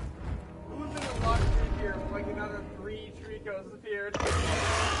 Who's in the lock here? Like another 3 Tricos appeared.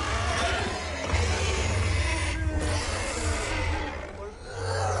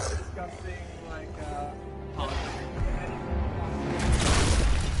 Disgusting, like,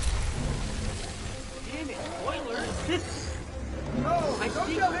 Damn it, spoilers! No!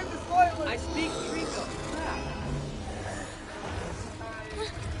 Don't tell him to spoil it! I speak Trico. Crap.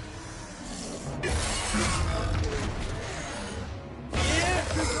 Yeah,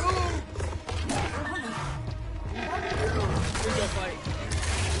 Trico! Trico fight.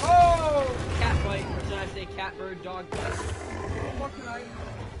 Oh! Cat fight, or should I say cat bird dog fight? What can I...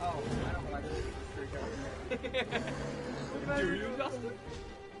 Oh, I don't know what I can do with this Trico. Do you, Dustin?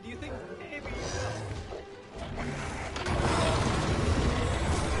 Do you think maybe you know?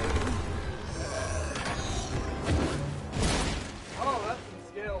 Oh, that's some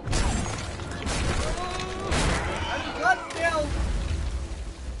skills. That's good skills!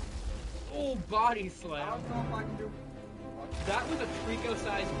 Oh, body I slam. don't know if I can do... That was a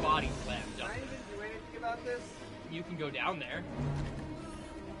Trico-sized body slam, Can I Justin. even do anything about this? You can go down there.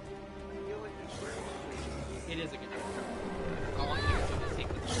 I feel like this It is a good trick. I want you to take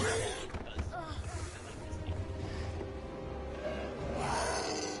the because I like this game.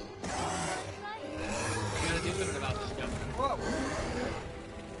 You gotta do something about this, Justin. Whoa!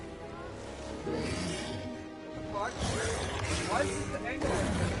 What the fuck? Why is this the angle?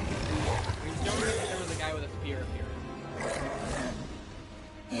 We showed you that there was a guy with a spear appearing.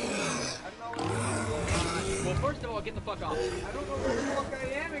 I don't know what Well, first of all, get the fuck off. I don't know where the fuck I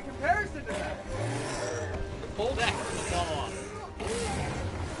am in comparison to that. Hold X to fall off.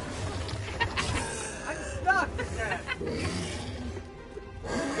 I'm stuck again.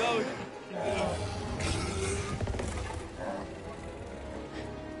 Go. I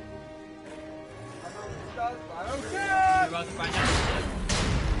don't know what this does, but I don't You're care. about to find out.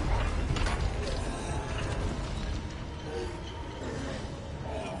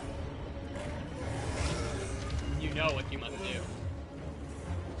 You know what you must do.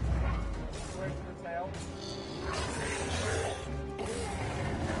 Where's the tail?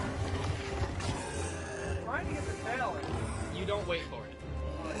 I'm trying to get the tail in. You don't wait for it.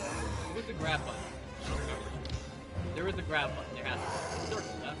 With the grab button. There is a grab button. There has to be.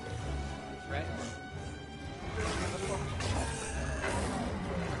 Circle that. Right?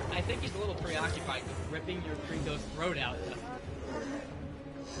 I think he's a little preoccupied with ripping your Trico's throat out.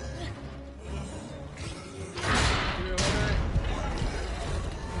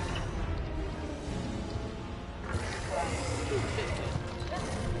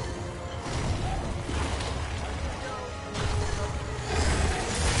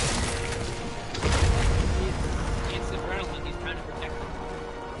 It's adrenaline. He's trying to protect him.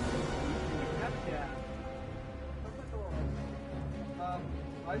 Yeah. Open the door.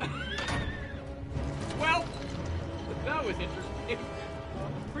 Well, that was interesting.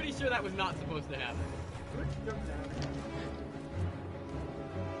 Pretty sure that was not supposed to happen.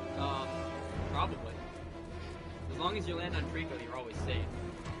 Probably. As long as you land on Trico, you're always safe.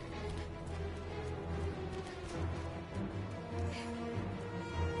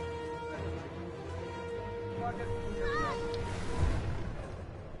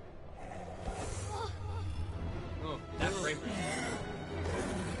 Oh, that frame rate.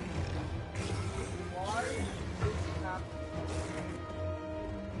 Why is this happening?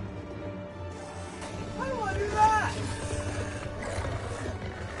 How do I do that?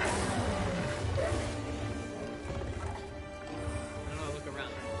 I don't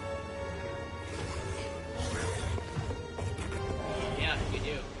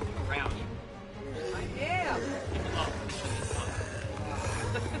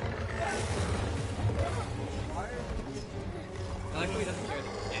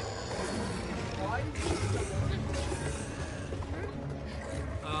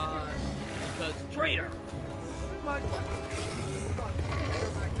Because traitor. I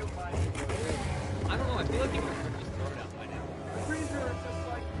don't know. I feel like you would have just thrown it out by now. The freezer is just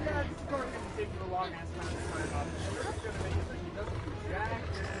like, yeah, this is going to take you a long ass time to climb up. We're just going to make it so he doesn't do jack.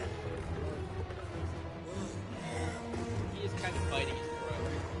 He is kind of biting his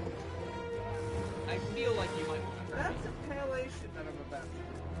throat. I feel like you might want to hurt That's impalation that I'm about to do.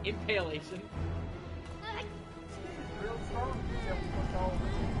 me. Impalation. This is real strong. He's able to push all of it.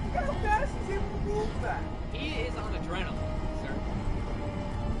 Look at how fast he's able to move that. He is on adrenaline, sir.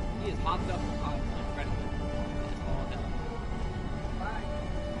 He is hopped up on adrenaline. It's all hell. Bye.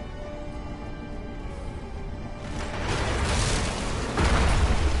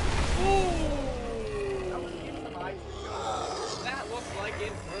 Ooh! That was even some ice. That looks like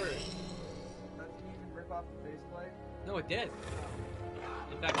it hurt. That didn't even rip off the faceplate. No, it did.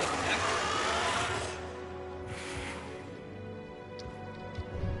 In fact, it's next.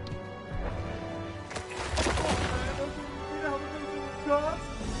 Cost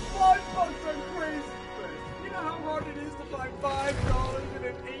 $5 on Crazy. You know how hard it is to find $5 in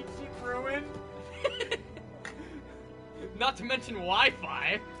an ancient ruin? Not to mention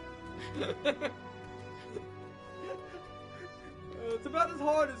Wi-Fi. It's about as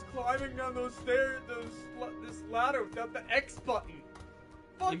hard as climbing down those stairs, this ladder without the X button.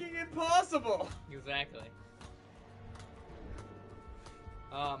 Fucking impossible. Exactly.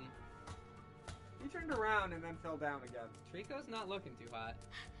 He turned around and then fell down again. Trico's not looking too hot.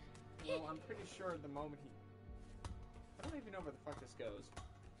 Well, I'm pretty sure at the moment I don't even know where the fuck this goes.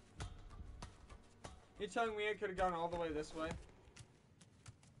 You telling me I could have gone all the way this way?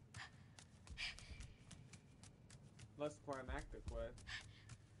 Less climactic way.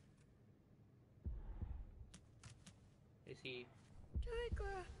 Is he?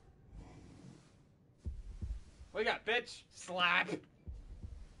 What you got, bitch? Slap!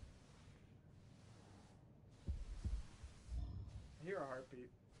 I hear a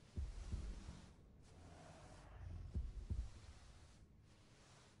heartbeat.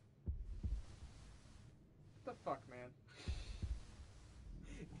 What the fuck, man?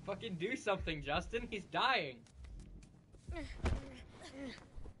 Fucking do something, Justin. He's dying. Need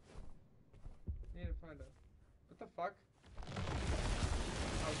to find a... What the fuck?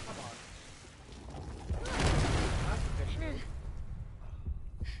 Oh, come on. That's a dick move.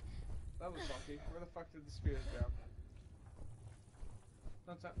 That was lucky. Where the fuck did the spears go?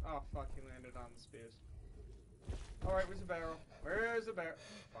 Oh, fuck, he landed on the spears. Alright, where's the barrel? Where is the barrel?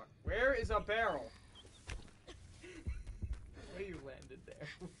 Fuck. Where is a barrel? Where you landed there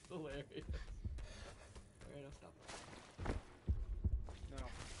was hilarious. Alright, I'll stop. No.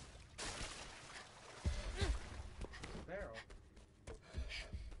 Barrel.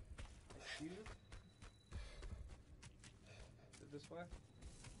 Excuse? Is it this way?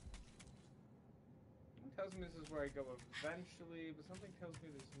 Something tells me this is where I go eventually, but something tells me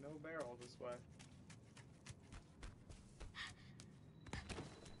there's no barrel this way.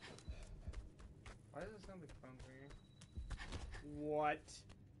 Why does it sound like phone's ringing? What?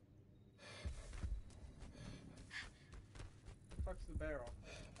 The fuck's the barrel?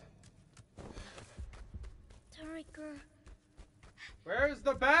 Trico. Where's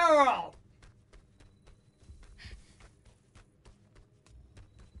the barrel?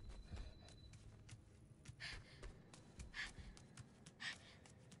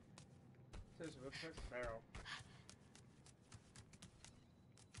 Seriously, what the fuck's the barrel?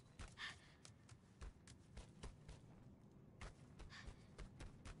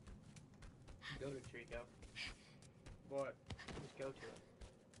 Go to Trico. What? Just go to it.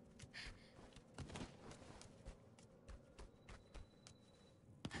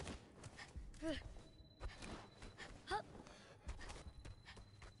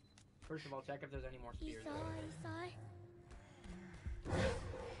 First of all, check if there's any more spears. Oh,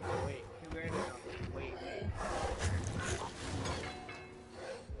 wait. He landed on it. Wait.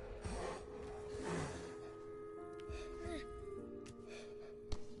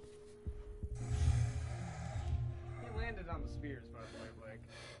 He landed on the spears, by the way, Blake.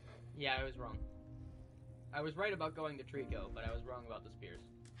 Yeah, I was wrong. I was right about going to Trico, but I was wrong about the spears.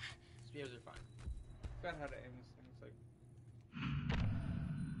 Spears are fine. Forgot how to aim this thing. It's like...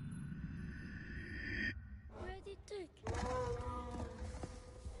 Where did it take?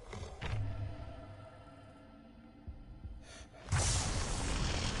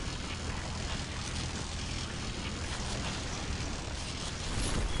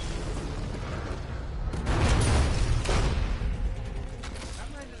 I'm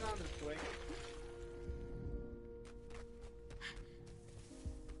landing on this, Blake.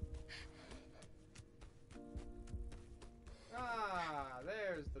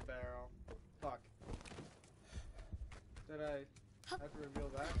 have to reveal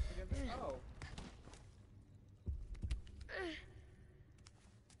that to get there? Oh.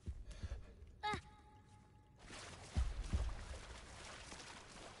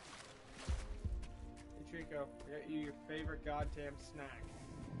 Hey Trico, I got you your favorite goddamn snack.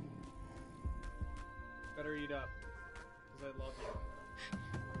 Better eat up, because I love you.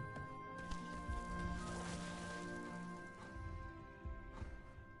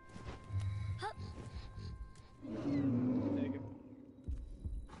 Take it.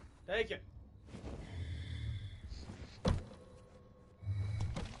 Take it!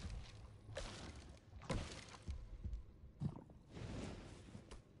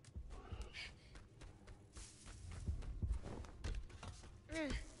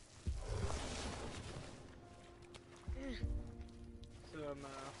 Some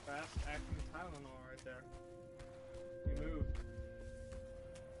fast-acting Tylenol right there. You moved.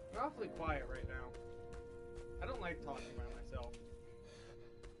 You're awfully quiet right now. I don't like talking by myself.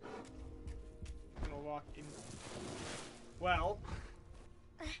 I'm gonna walk in. Well.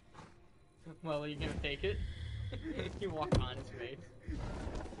 Well, are you gonna take it? You walk on his face.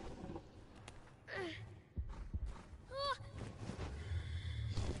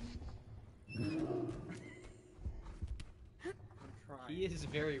 I'm trying. He is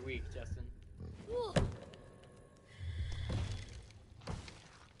very weak, Justin.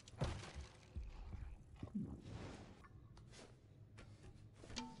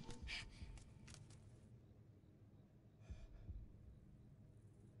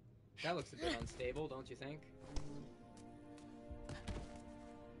 That looks a bit unstable, don't you think?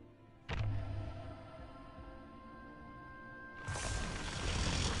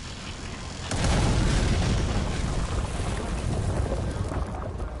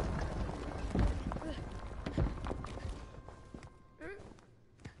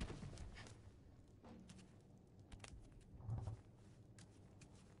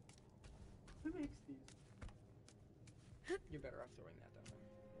 Who makes these? You're better off throwing that down.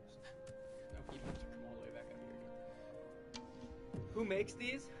 No, you have to come all the way back up here again. Who makes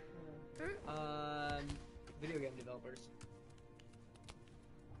these? Video game developers.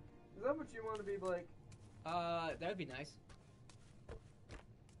 Is that what you want to be, Blake? That would be nice.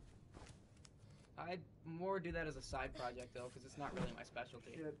 I'd more do that as a side project, though, because it's not really my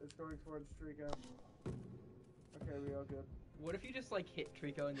specialty. Shit, it's going towards Trico. Okay, we all good. What if you just, like, hit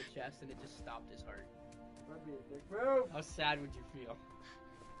Trico in the chest and it just stopped his heart? That'd be a dick move! How sad would you feel?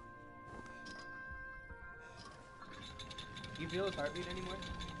 Do you feel his heartbeat anymore?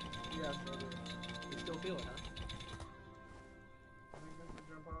 Yes, I do. You still feel it, huh? I think that's the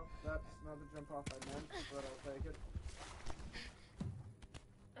jump off. That's not the jump off I meant, but I'll take it.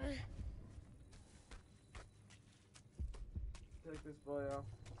 Take this boy off.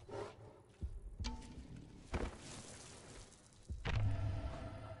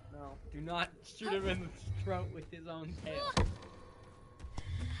 No. Do not shoot him in the throat with his own tail.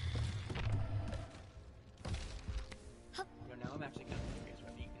 But now I'm actually kind of curious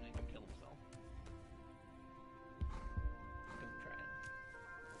whether he can even kill himself. Don't try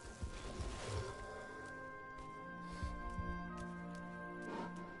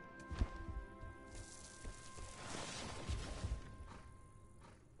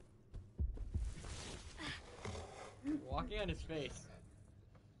it. Walking on his face.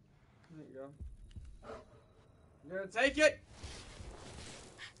 There you go. You're gonna take it!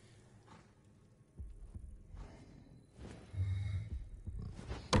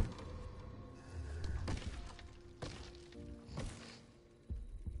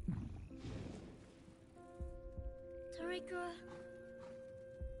 Trico.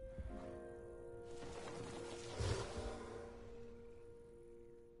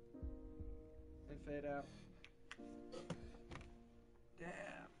 And fade out. Damn.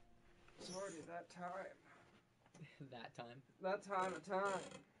 It's already that time. That time. That time of time.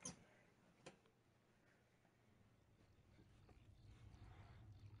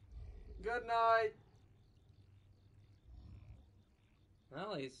 Good night.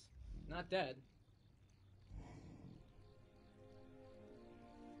 Well, he's not dead.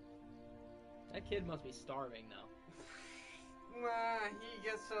 That kid must be starving now. Nah, he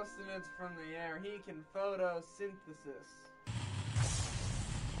gets sustenance from the air. He can photosynthesis.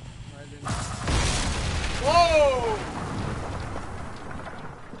 Whoa!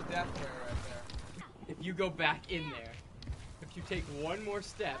 Death ray right there. If you go back in there, if you take one more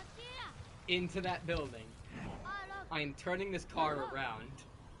step into that building, I am turning this car around.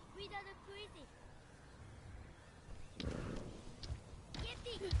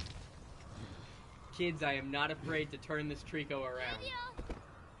 Kids, I am not afraid to turn this Trico around.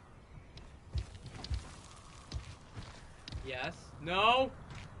 Yes? No!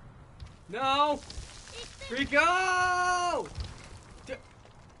 No! Trico!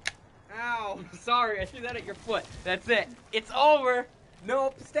 Ow! Sorry, I threw that at your foot. That's it. It's over.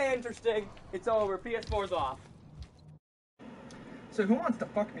 Nope, stay interesting. It's over. PS4's off. So who wants to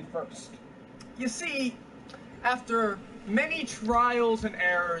fuck me first? You see, after many trials and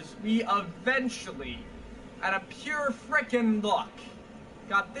errors, we eventually, out of pure frickin' luck,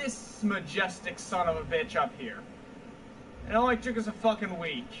 got this majestic son of a bitch up here. It only took us a fucking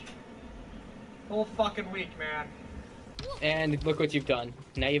week. Whole fucking week, man. And look what you've done.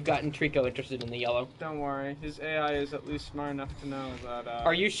 Now you've gotten Trico interested in the yellow. Don't worry, his AI is at least smart enough to know that,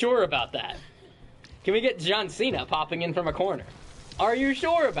 Are you sure about that? Can we get John Cena popping in from a corner? Are you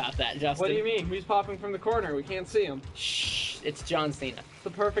sure about that, Justin? What do you mean? Who's popping from the corner? We can't see him. Shh, it's John Cena. It's the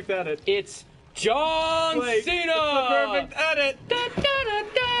perfect edit. It's John Blake, Cena! It's the perfect edit! Da, da, da,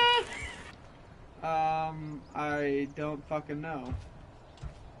 da. I don't fucking know.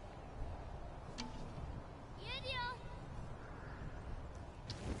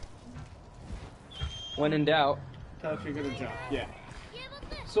 When in doubt. Tell Trico to jump. Yeah.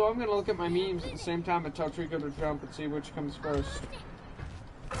 So I'm gonna look at my memes at the same time and tell Trico to jump and see which comes first.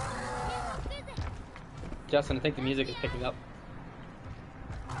 Justin, I think the music is picking up.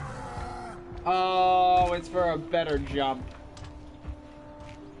 Oh, it's for a better jump.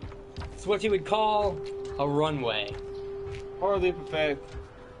 It's what you would call a runway. Or a leap of faith.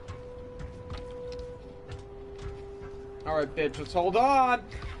 Alright, bitch, let's hold on!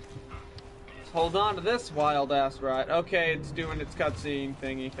 Let's hold on to this wild-ass ride. Okay, it's doing its cutscene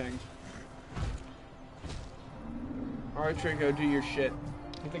thingy thing. Alright, Trico, do your shit.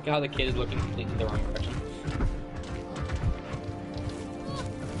 I think how the kid is looking completely the wrong direction.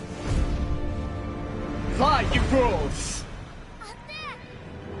 Fly, you fools!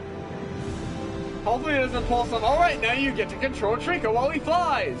 Hopefully it doesn't pull some. Alright, now you get to control Trico while he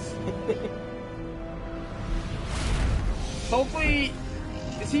flies! Hopefully...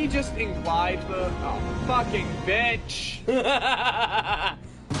 Is he just in glide mode? Oh, fucking bitch!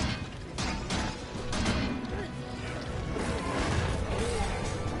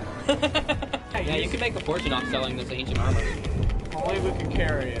 Yeah, you can make a fortune off selling this ancient armor. Only we can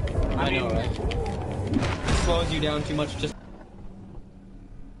carry it. I know, right? It slows you down too much just...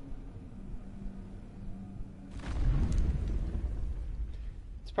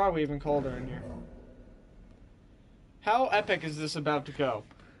 It's probably even colder in here. How epic is this about to go?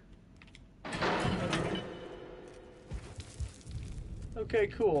 Okay,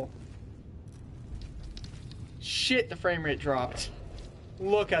 cool. Shit, the frame rate dropped.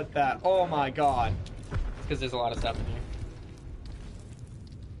 Look at that. Oh my god. It's because there's a lot of stuff in here.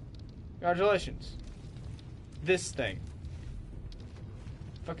 Congratulations. This thing.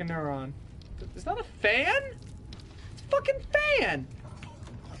 Fucking neuron. Is that a fan? It's a fucking fan!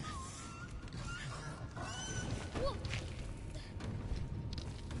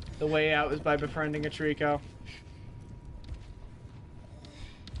 The way out is by befriending a Trico.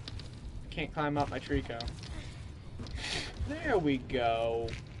 Can't climb up my Trico. There we go.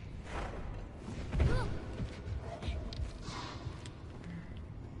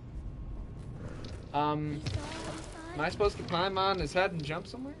 Am I supposed to climb on his head and jump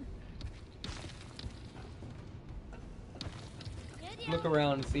somewhere? Look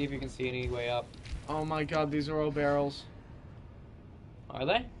around and see if you can see any way up. Oh my god, these are all barrels. Are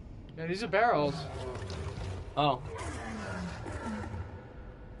they? Yeah, these are barrels. Oh.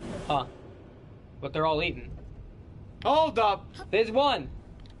 Huh. But they're all eaten. Hold up! There's one!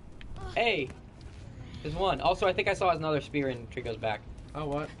 Hey! There's one. Also, I think I saw another spear in Trico's back. Oh,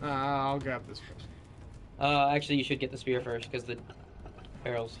 what? I'll grab this first. Actually, you should get the spear first, because the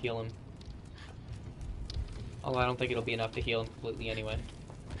barrels heal him. Although I don't think it'll be enough to heal him completely anyway.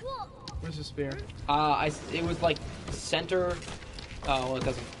 Where's the spear? It was like center... Oh, well, it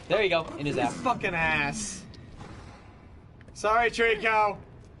doesn't... There you go, in his ass. Fucking ass. Sorry, Trico.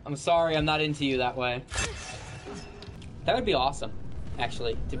 I'm sorry, I'm not into you that way. That would be awesome,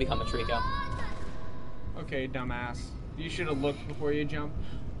 actually, to become a Trico. Okay, dumbass. You should have looked before you jumped.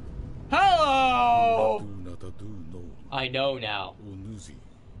 Hello! I know now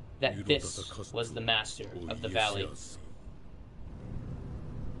that this was the master of the valley. You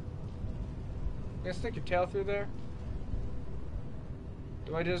gonna stick your tail through there?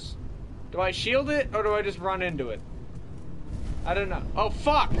 Do I shield it, or do I just run into it? I don't know. Oh,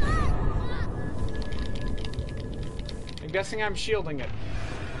 fuck! I'm guessing I'm shielding it.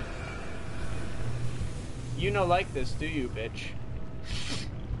 You know like this, do you, bitch?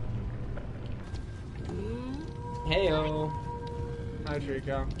 Heyo. Hi,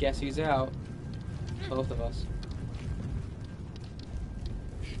 Trico. Guess who's out? Both of us.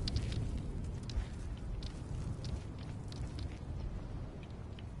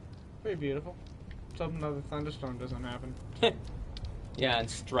 Pretty beautiful. Let's hope another thunderstorm doesn't happen. Yeah, and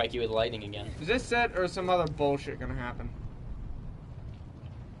strike you with lightning again. Is this set or some other bullshit gonna happen?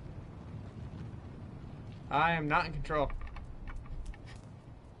 I am not in control.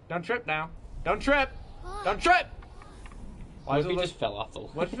 Don't trip now. Don't trip! Don't trip! Why if he just fell off the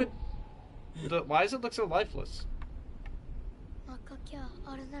What if it... Why does it look so lifeless?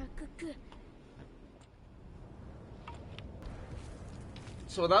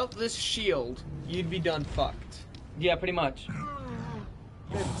 So without this shield, you'd be done fucked. Yeah, pretty much.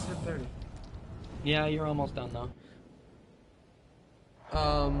 Yeah, it's 10:30. Yeah, you're almost done though.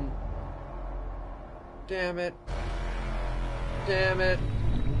 Damn it. Damn it.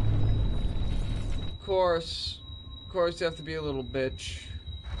 Of course you have to be a little bitch.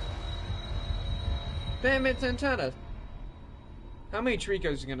 Damn it, it's antenna. How many Tricos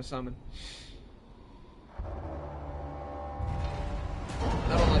are you gonna summon?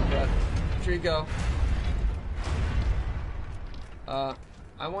 I don't like that. Trico.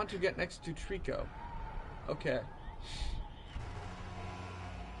 I want to get next to Trico. Okay.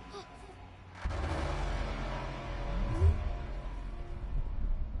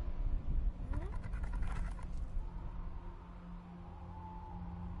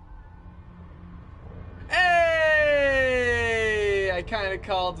 Hey! I kind of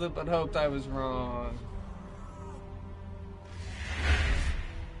called it, but hoped I was wrong.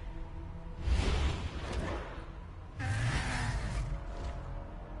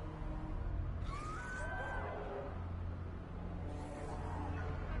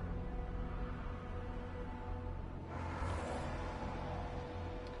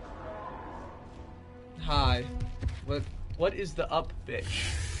 Hi. What is the up,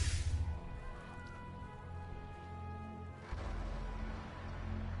 bitch?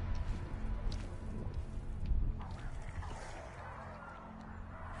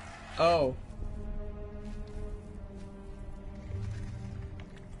 Oh.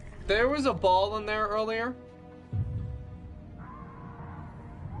 There was a ball in there earlier.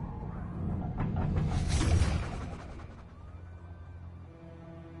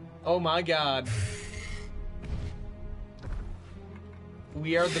 Oh my god.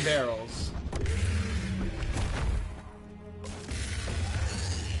 We are the barrels.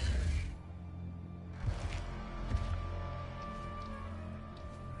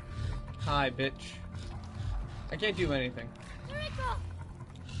 Hi, bitch. I can't do anything. Trico!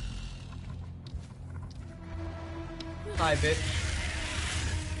 Hi, bitch.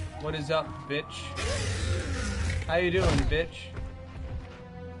 What is up, bitch? How you doing, bitch?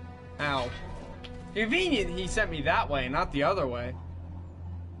 Ow. Convenient he sent me that way, not the other way.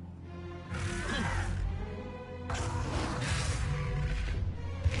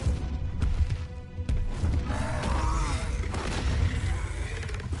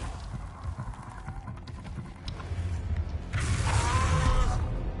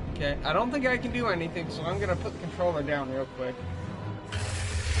 Okay, I don't think I can do anything, so I'm gonna put the controller down real quick.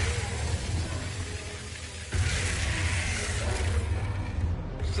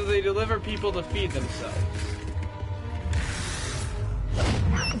 So they deliver people to feed themselves.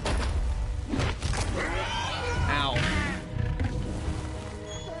 Ow.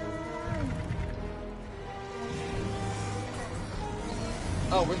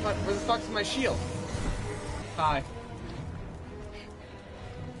 Oh, where the fuck's my shield? Hi.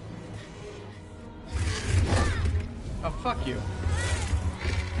 Oh, fuck you.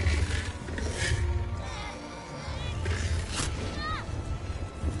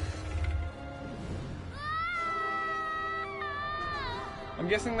 I'm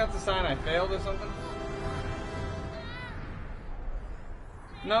guessing that's a sign I failed or something?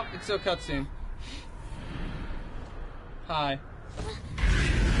 Nope, it's still cutscene. Hi.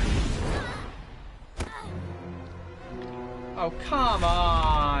 Oh, come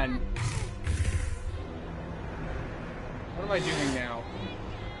on! What am I doing now?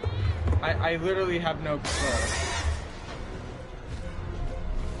 I literally have no control.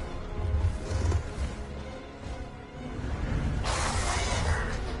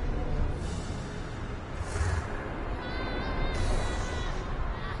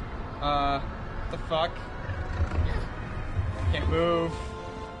 The fuck? Can't move.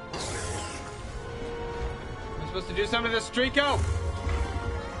 I'm supposed to do something to this Trico!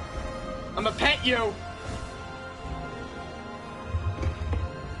 I'ma pet you!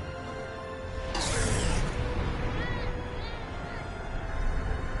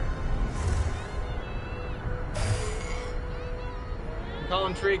 I'm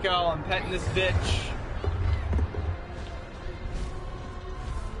calling Trico, I'm petting this bitch.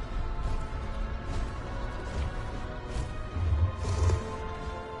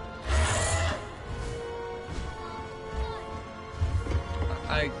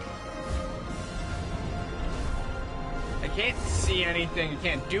 like... I can't see anything, I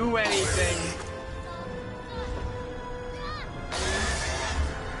can't do anything.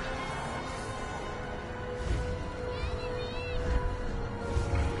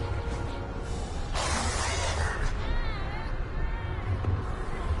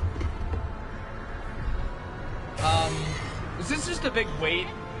 Is this just a big wait?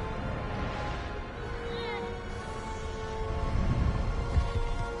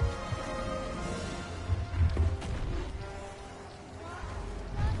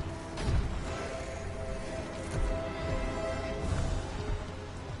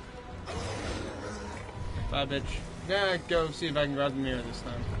 Bye, bitch. Gonna go see if I can grab the mirror this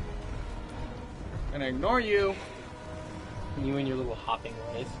time. Gonna ignore you. You and your little hopping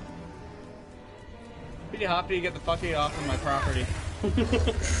ways. Pretty hoppy to get the fuck off of my property.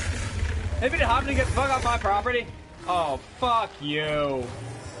 Hey, pretty hoppy to get the fuck off my property. Oh, fuck you.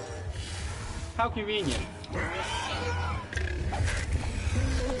 How convenient.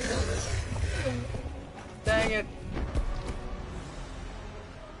 Dang it.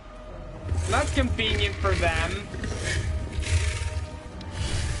 That's convenient for them.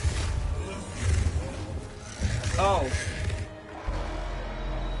 Oh.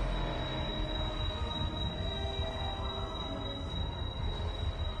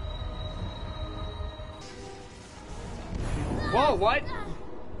 Whoa, what?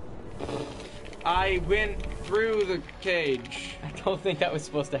 I went through the cage. I don't think that was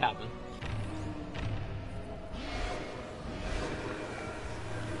supposed to happen.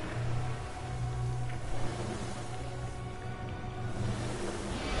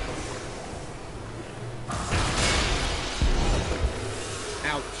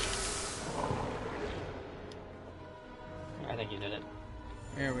 Ouch. I think you did it.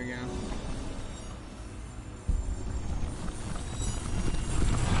 There we go.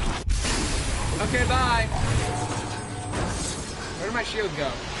 Okay, bye. Where did my shield go?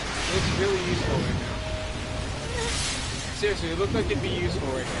 It looks really useful right now. Seriously, it looks like it'd be useful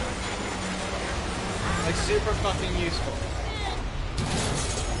right now. Like, super fucking useful.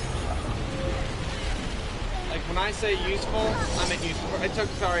 Like, when I say useful, I meant useful. It took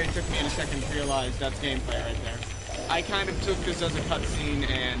me a second to realize that's gameplay right there. I kind of took this as a cutscene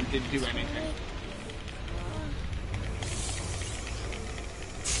and didn't do anything.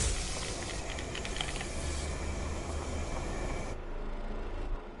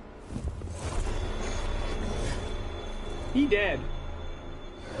 He dead.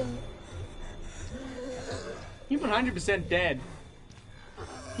 He 100% dead.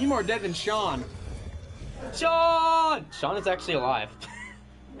 He more dead than Sean. Sean! Sean is actually alive.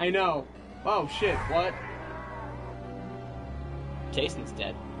 I know. Oh shit, what? Jason's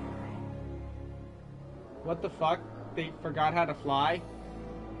dead. What the fuck? They forgot how to fly?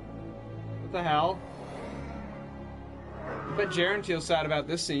 What the hell? I bet Jaren feels sad about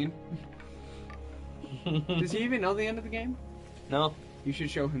this scene. Does he even know the end of the game? No. You should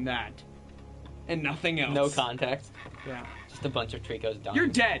show him that. And nothing else. No context. Yeah. Just a bunch of Tricos dying. You're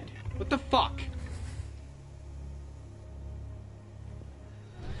dead! What the fuck?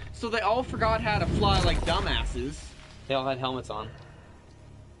 So they all forgot how to fly like dumbasses. They all had helmets on.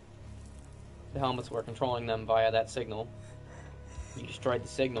 The helmets were controlling them via that signal. You destroyed the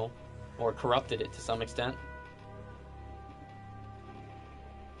signal, or corrupted it to some extent.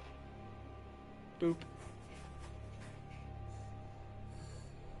 Boop.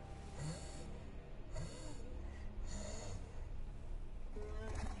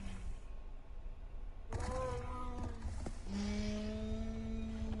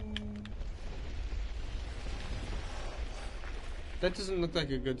 That doesn't look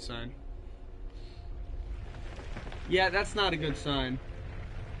like a good sign. Yeah, that's not a good sign.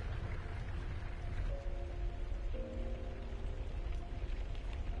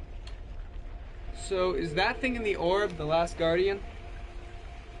 So, is that thing in the orb the last guardian?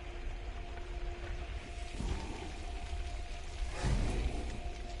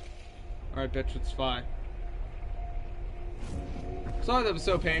 Alright, bitch, let's fly. Sorry that was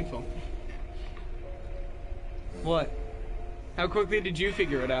so painful. What? How quickly did you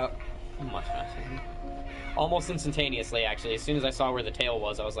figure it out? Much faster. Almost instantaneously, actually. As soon as I saw where the tail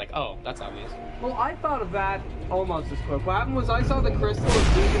was, I was like, oh, that's obvious. Well, I thought of that almost as quick. What happened was I saw the crystal,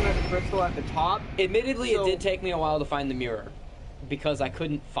 looking at the crystal at the top. Admittedly, so... it did take me a while to find the mirror. Because I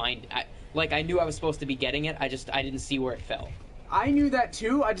couldn't find... I knew I was supposed to be getting it, I didn't see where it fell. I knew that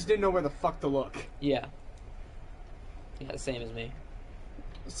too, I just didn't know where the fuck to look. Yeah. Yeah, the same as me.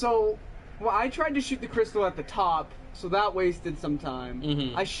 So, well, I tried to shoot the crystal at the top, so that wasted some time.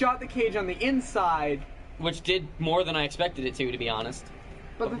 Mm-hmm. I shot the cage on the inside. Which did more than I expected it to be honest.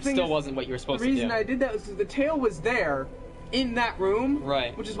 But the it thing still is, wasn't what you were the supposed to do. reason I did that was because the tail was there, in that room.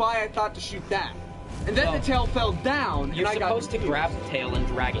 Right. Which is why I thought to shoot that. And then Well, the tail fell down, You're and I got supposed to confused. grab the tail and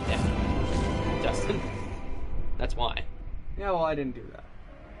drag it down, Justin. That's why. Yeah, well, I didn't do that.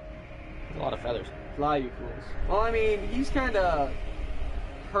 There's a lot of feathers. Fly, you fools. Well, I mean, he's kind of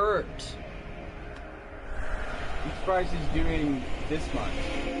hurt. I'm surprised he's doing this much.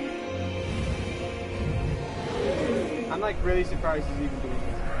 I'm like really surprised he's even doing this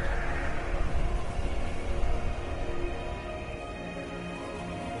much.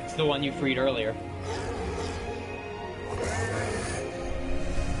 It's the one you freed earlier.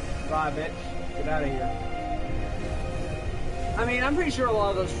 Bye, bitch. Get out of here. I mean, I'm pretty sure a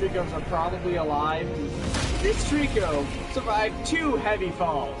lot of those Tricos are probably alive. This Trico survived 2 heavy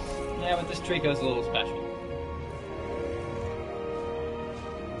falls. Yeah, but this Trico's a little special.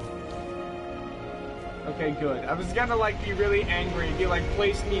 Okay, good. I was gonna like be really angry if he like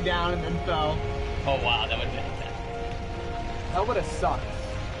placed me down and then fell. Oh wow, that would have been intense. That would have sucked.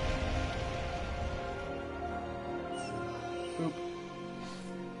 Oop.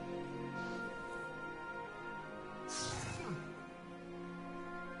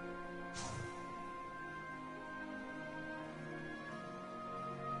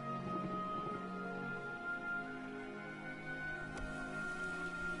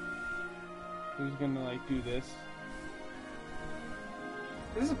 Who's gonna like do this?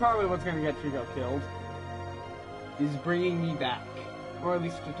 This is probably what's gonna get Trico killed. He's bringing me back, or at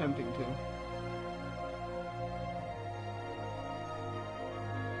least attempting to.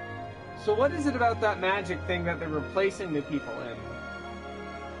 So what is it about that magic thing that they're replacing the people in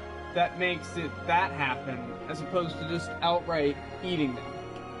that makes it that happen, as opposed to just outright eating them?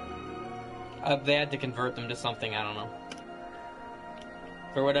 They had to convert them to something, I don't know.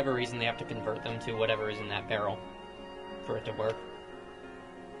 For whatever reason, they have to convert them to whatever is in that barrel for it to work.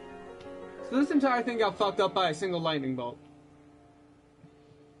 So this entire thing got fucked up by a single lightning bolt.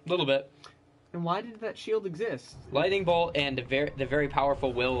 A little bit. And why did that shield exist? Lightning bolt and the very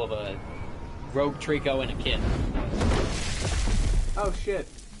powerful will of a rogue Trico and a kid. Oh shit.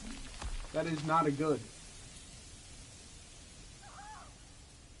 That is not a good.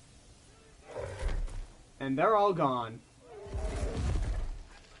 And they're all gone.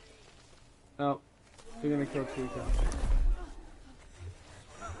 Oh, they're gonna kill Trico.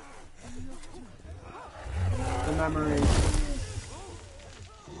 The memory.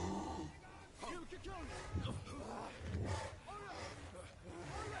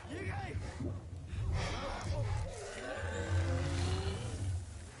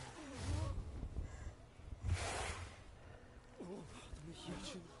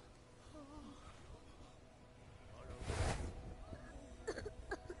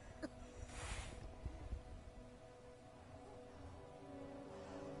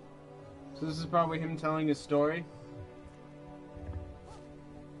 So this is probably him telling his story.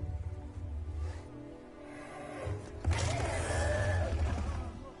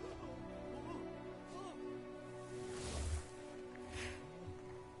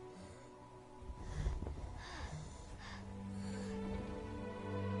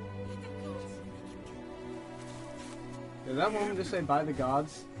 Did that woman just say by the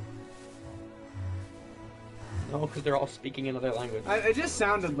gods? No, because they're all speaking another language. It just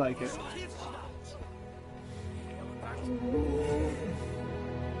sounded like it.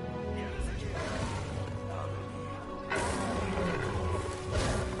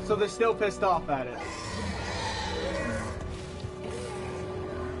 So they're still pissed off at it.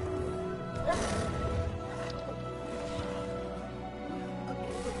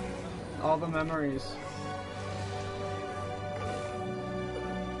 All the memories.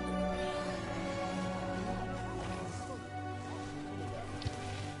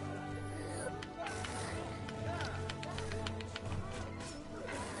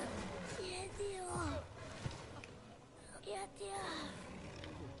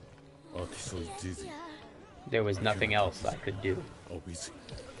 There was nothing else I could do.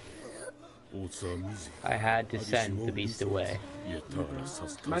 I had to send the beast away.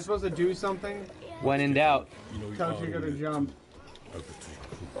 Am I supposed to do something? When in doubt, Tell Trico to jump.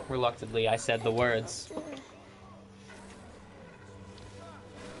 reluctantly, I said the words.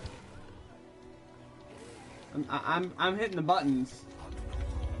 I'm hitting the buttons.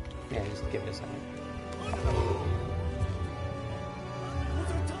 Yeah, just give it a second.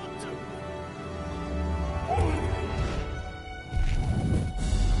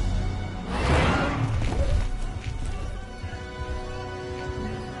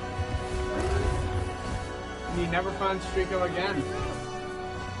 He never finds Trico again.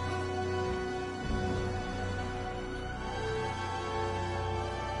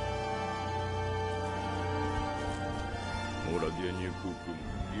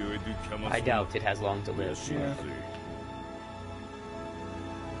 I doubt it has long to live. Yeah.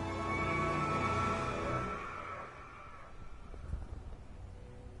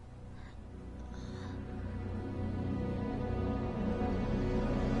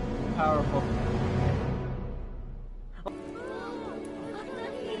 Powerful.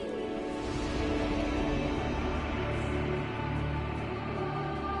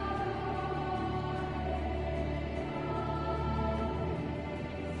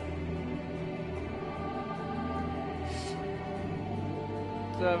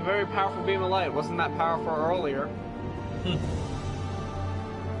 It's a very powerful beam of light. It wasn't that powerful earlier. I'm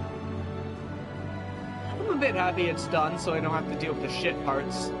a bit happy it's done, so I don't have to deal with the shit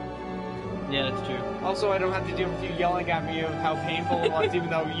parts. Yeah, that's true. Also, I don't have to deal with you yelling at me of how painful it was, even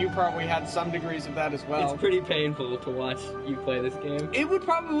though you probably had some degrees of that as well. It's pretty painful to watch you play this game. It would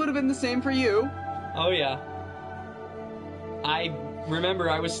have been the same for you. Oh yeah. I remember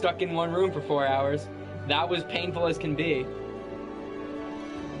I was stuck in one room for 4 hours. That was painful as can be.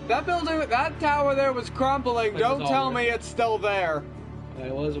 That building, that tower there was crumbling. Don't tell me it's still there.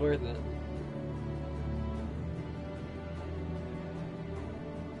 It was worth it.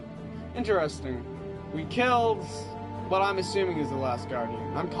 Interesting. We killed what I'm assuming is the last Guardian.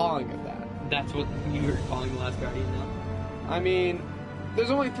 I'm calling it that. That's what you were calling the last Guardian now? I mean,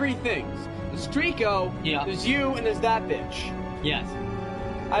 there's only 3 things. There's Trico, there's you, and there's that bitch. Yes.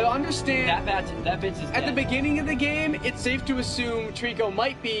 I understand... That bitch is dead. At the beginning of the game, it's safe to assume Trico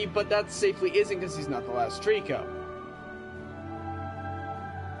might be, but that safely isn't because he's not the last Trico.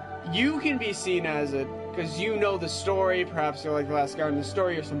 You can be seen as it, because you know the story, perhaps you're like the last Guardian of the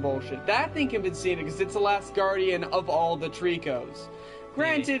story or some bullshit. That thing can be seen because it's the last Guardian of all the Tricos.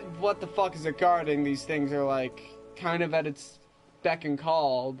 Granted, what the fuck is it guarding? These things are like, kind of at its beck and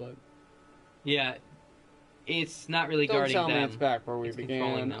call, but... Yeah. It's not really guarding them. Don't tell me it's back where we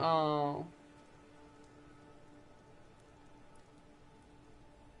began. Oh.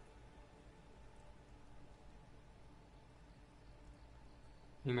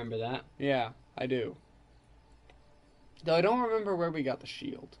 You remember that? Yeah, I do. Though I don't remember where we got the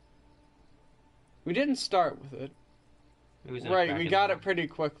shield. We didn't start with it. It was right, we got it pretty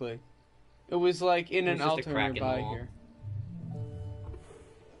quickly. It was like in an altar nearby here.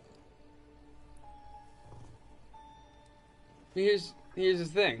 Here's the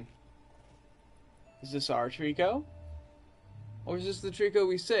thing. Is this our Trico? Or is this the Trico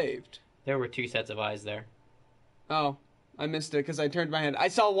we saved? There were 2 sets of eyes there. Oh, I missed it because I turned my head. I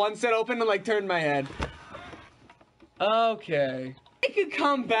saw one set open and like turned my head. Okay. I could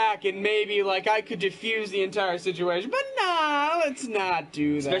come back and maybe like I could defuse the entire situation, but nah, let's not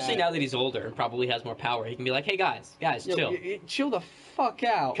do that. Especially now that he's older and probably has more power. He can be like, hey guys, chill. Chill the fuck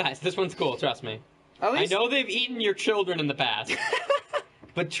out. Guys, this one's cool, trust me. At least... I know they've eaten your children in the past.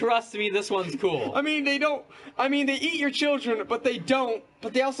 But trust me, this one's cool. I mean, they eat your children, but they don't.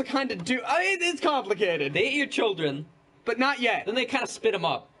 But they also kind of do. I mean, it's complicated. They eat your children. But not yet. Then they kind of spit them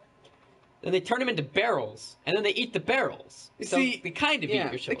up. Then they turn them into barrels. And then they eat the barrels. So they kind of eat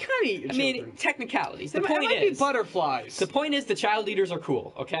your children. They kind of eat your children. I mean, technicalities. The point is... It might be butterflies. The point is the child eaters are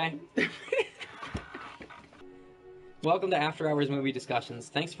cool, okay? Welcome to After Hours Movie Discussions.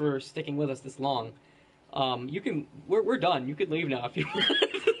 Thanks for sticking with us this long. We're done. You can leave now if you want.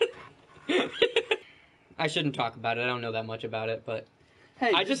 I shouldn't talk about it. I don't know that much about it, but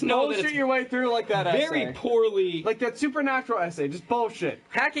hey, I just know that it's your way through like that very essay. Poorly. Like that supernatural essay, just bullshit.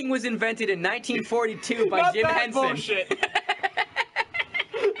 Hacking was invented in 1942 by Jim Henson. Bullshit.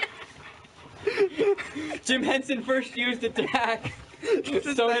 Jim Henson first used it to hack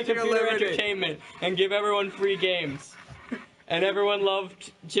Sony Computer Entertainment and give everyone free games, and everyone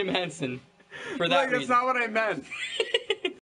loved Jim Henson. For that reason. That's not what I meant.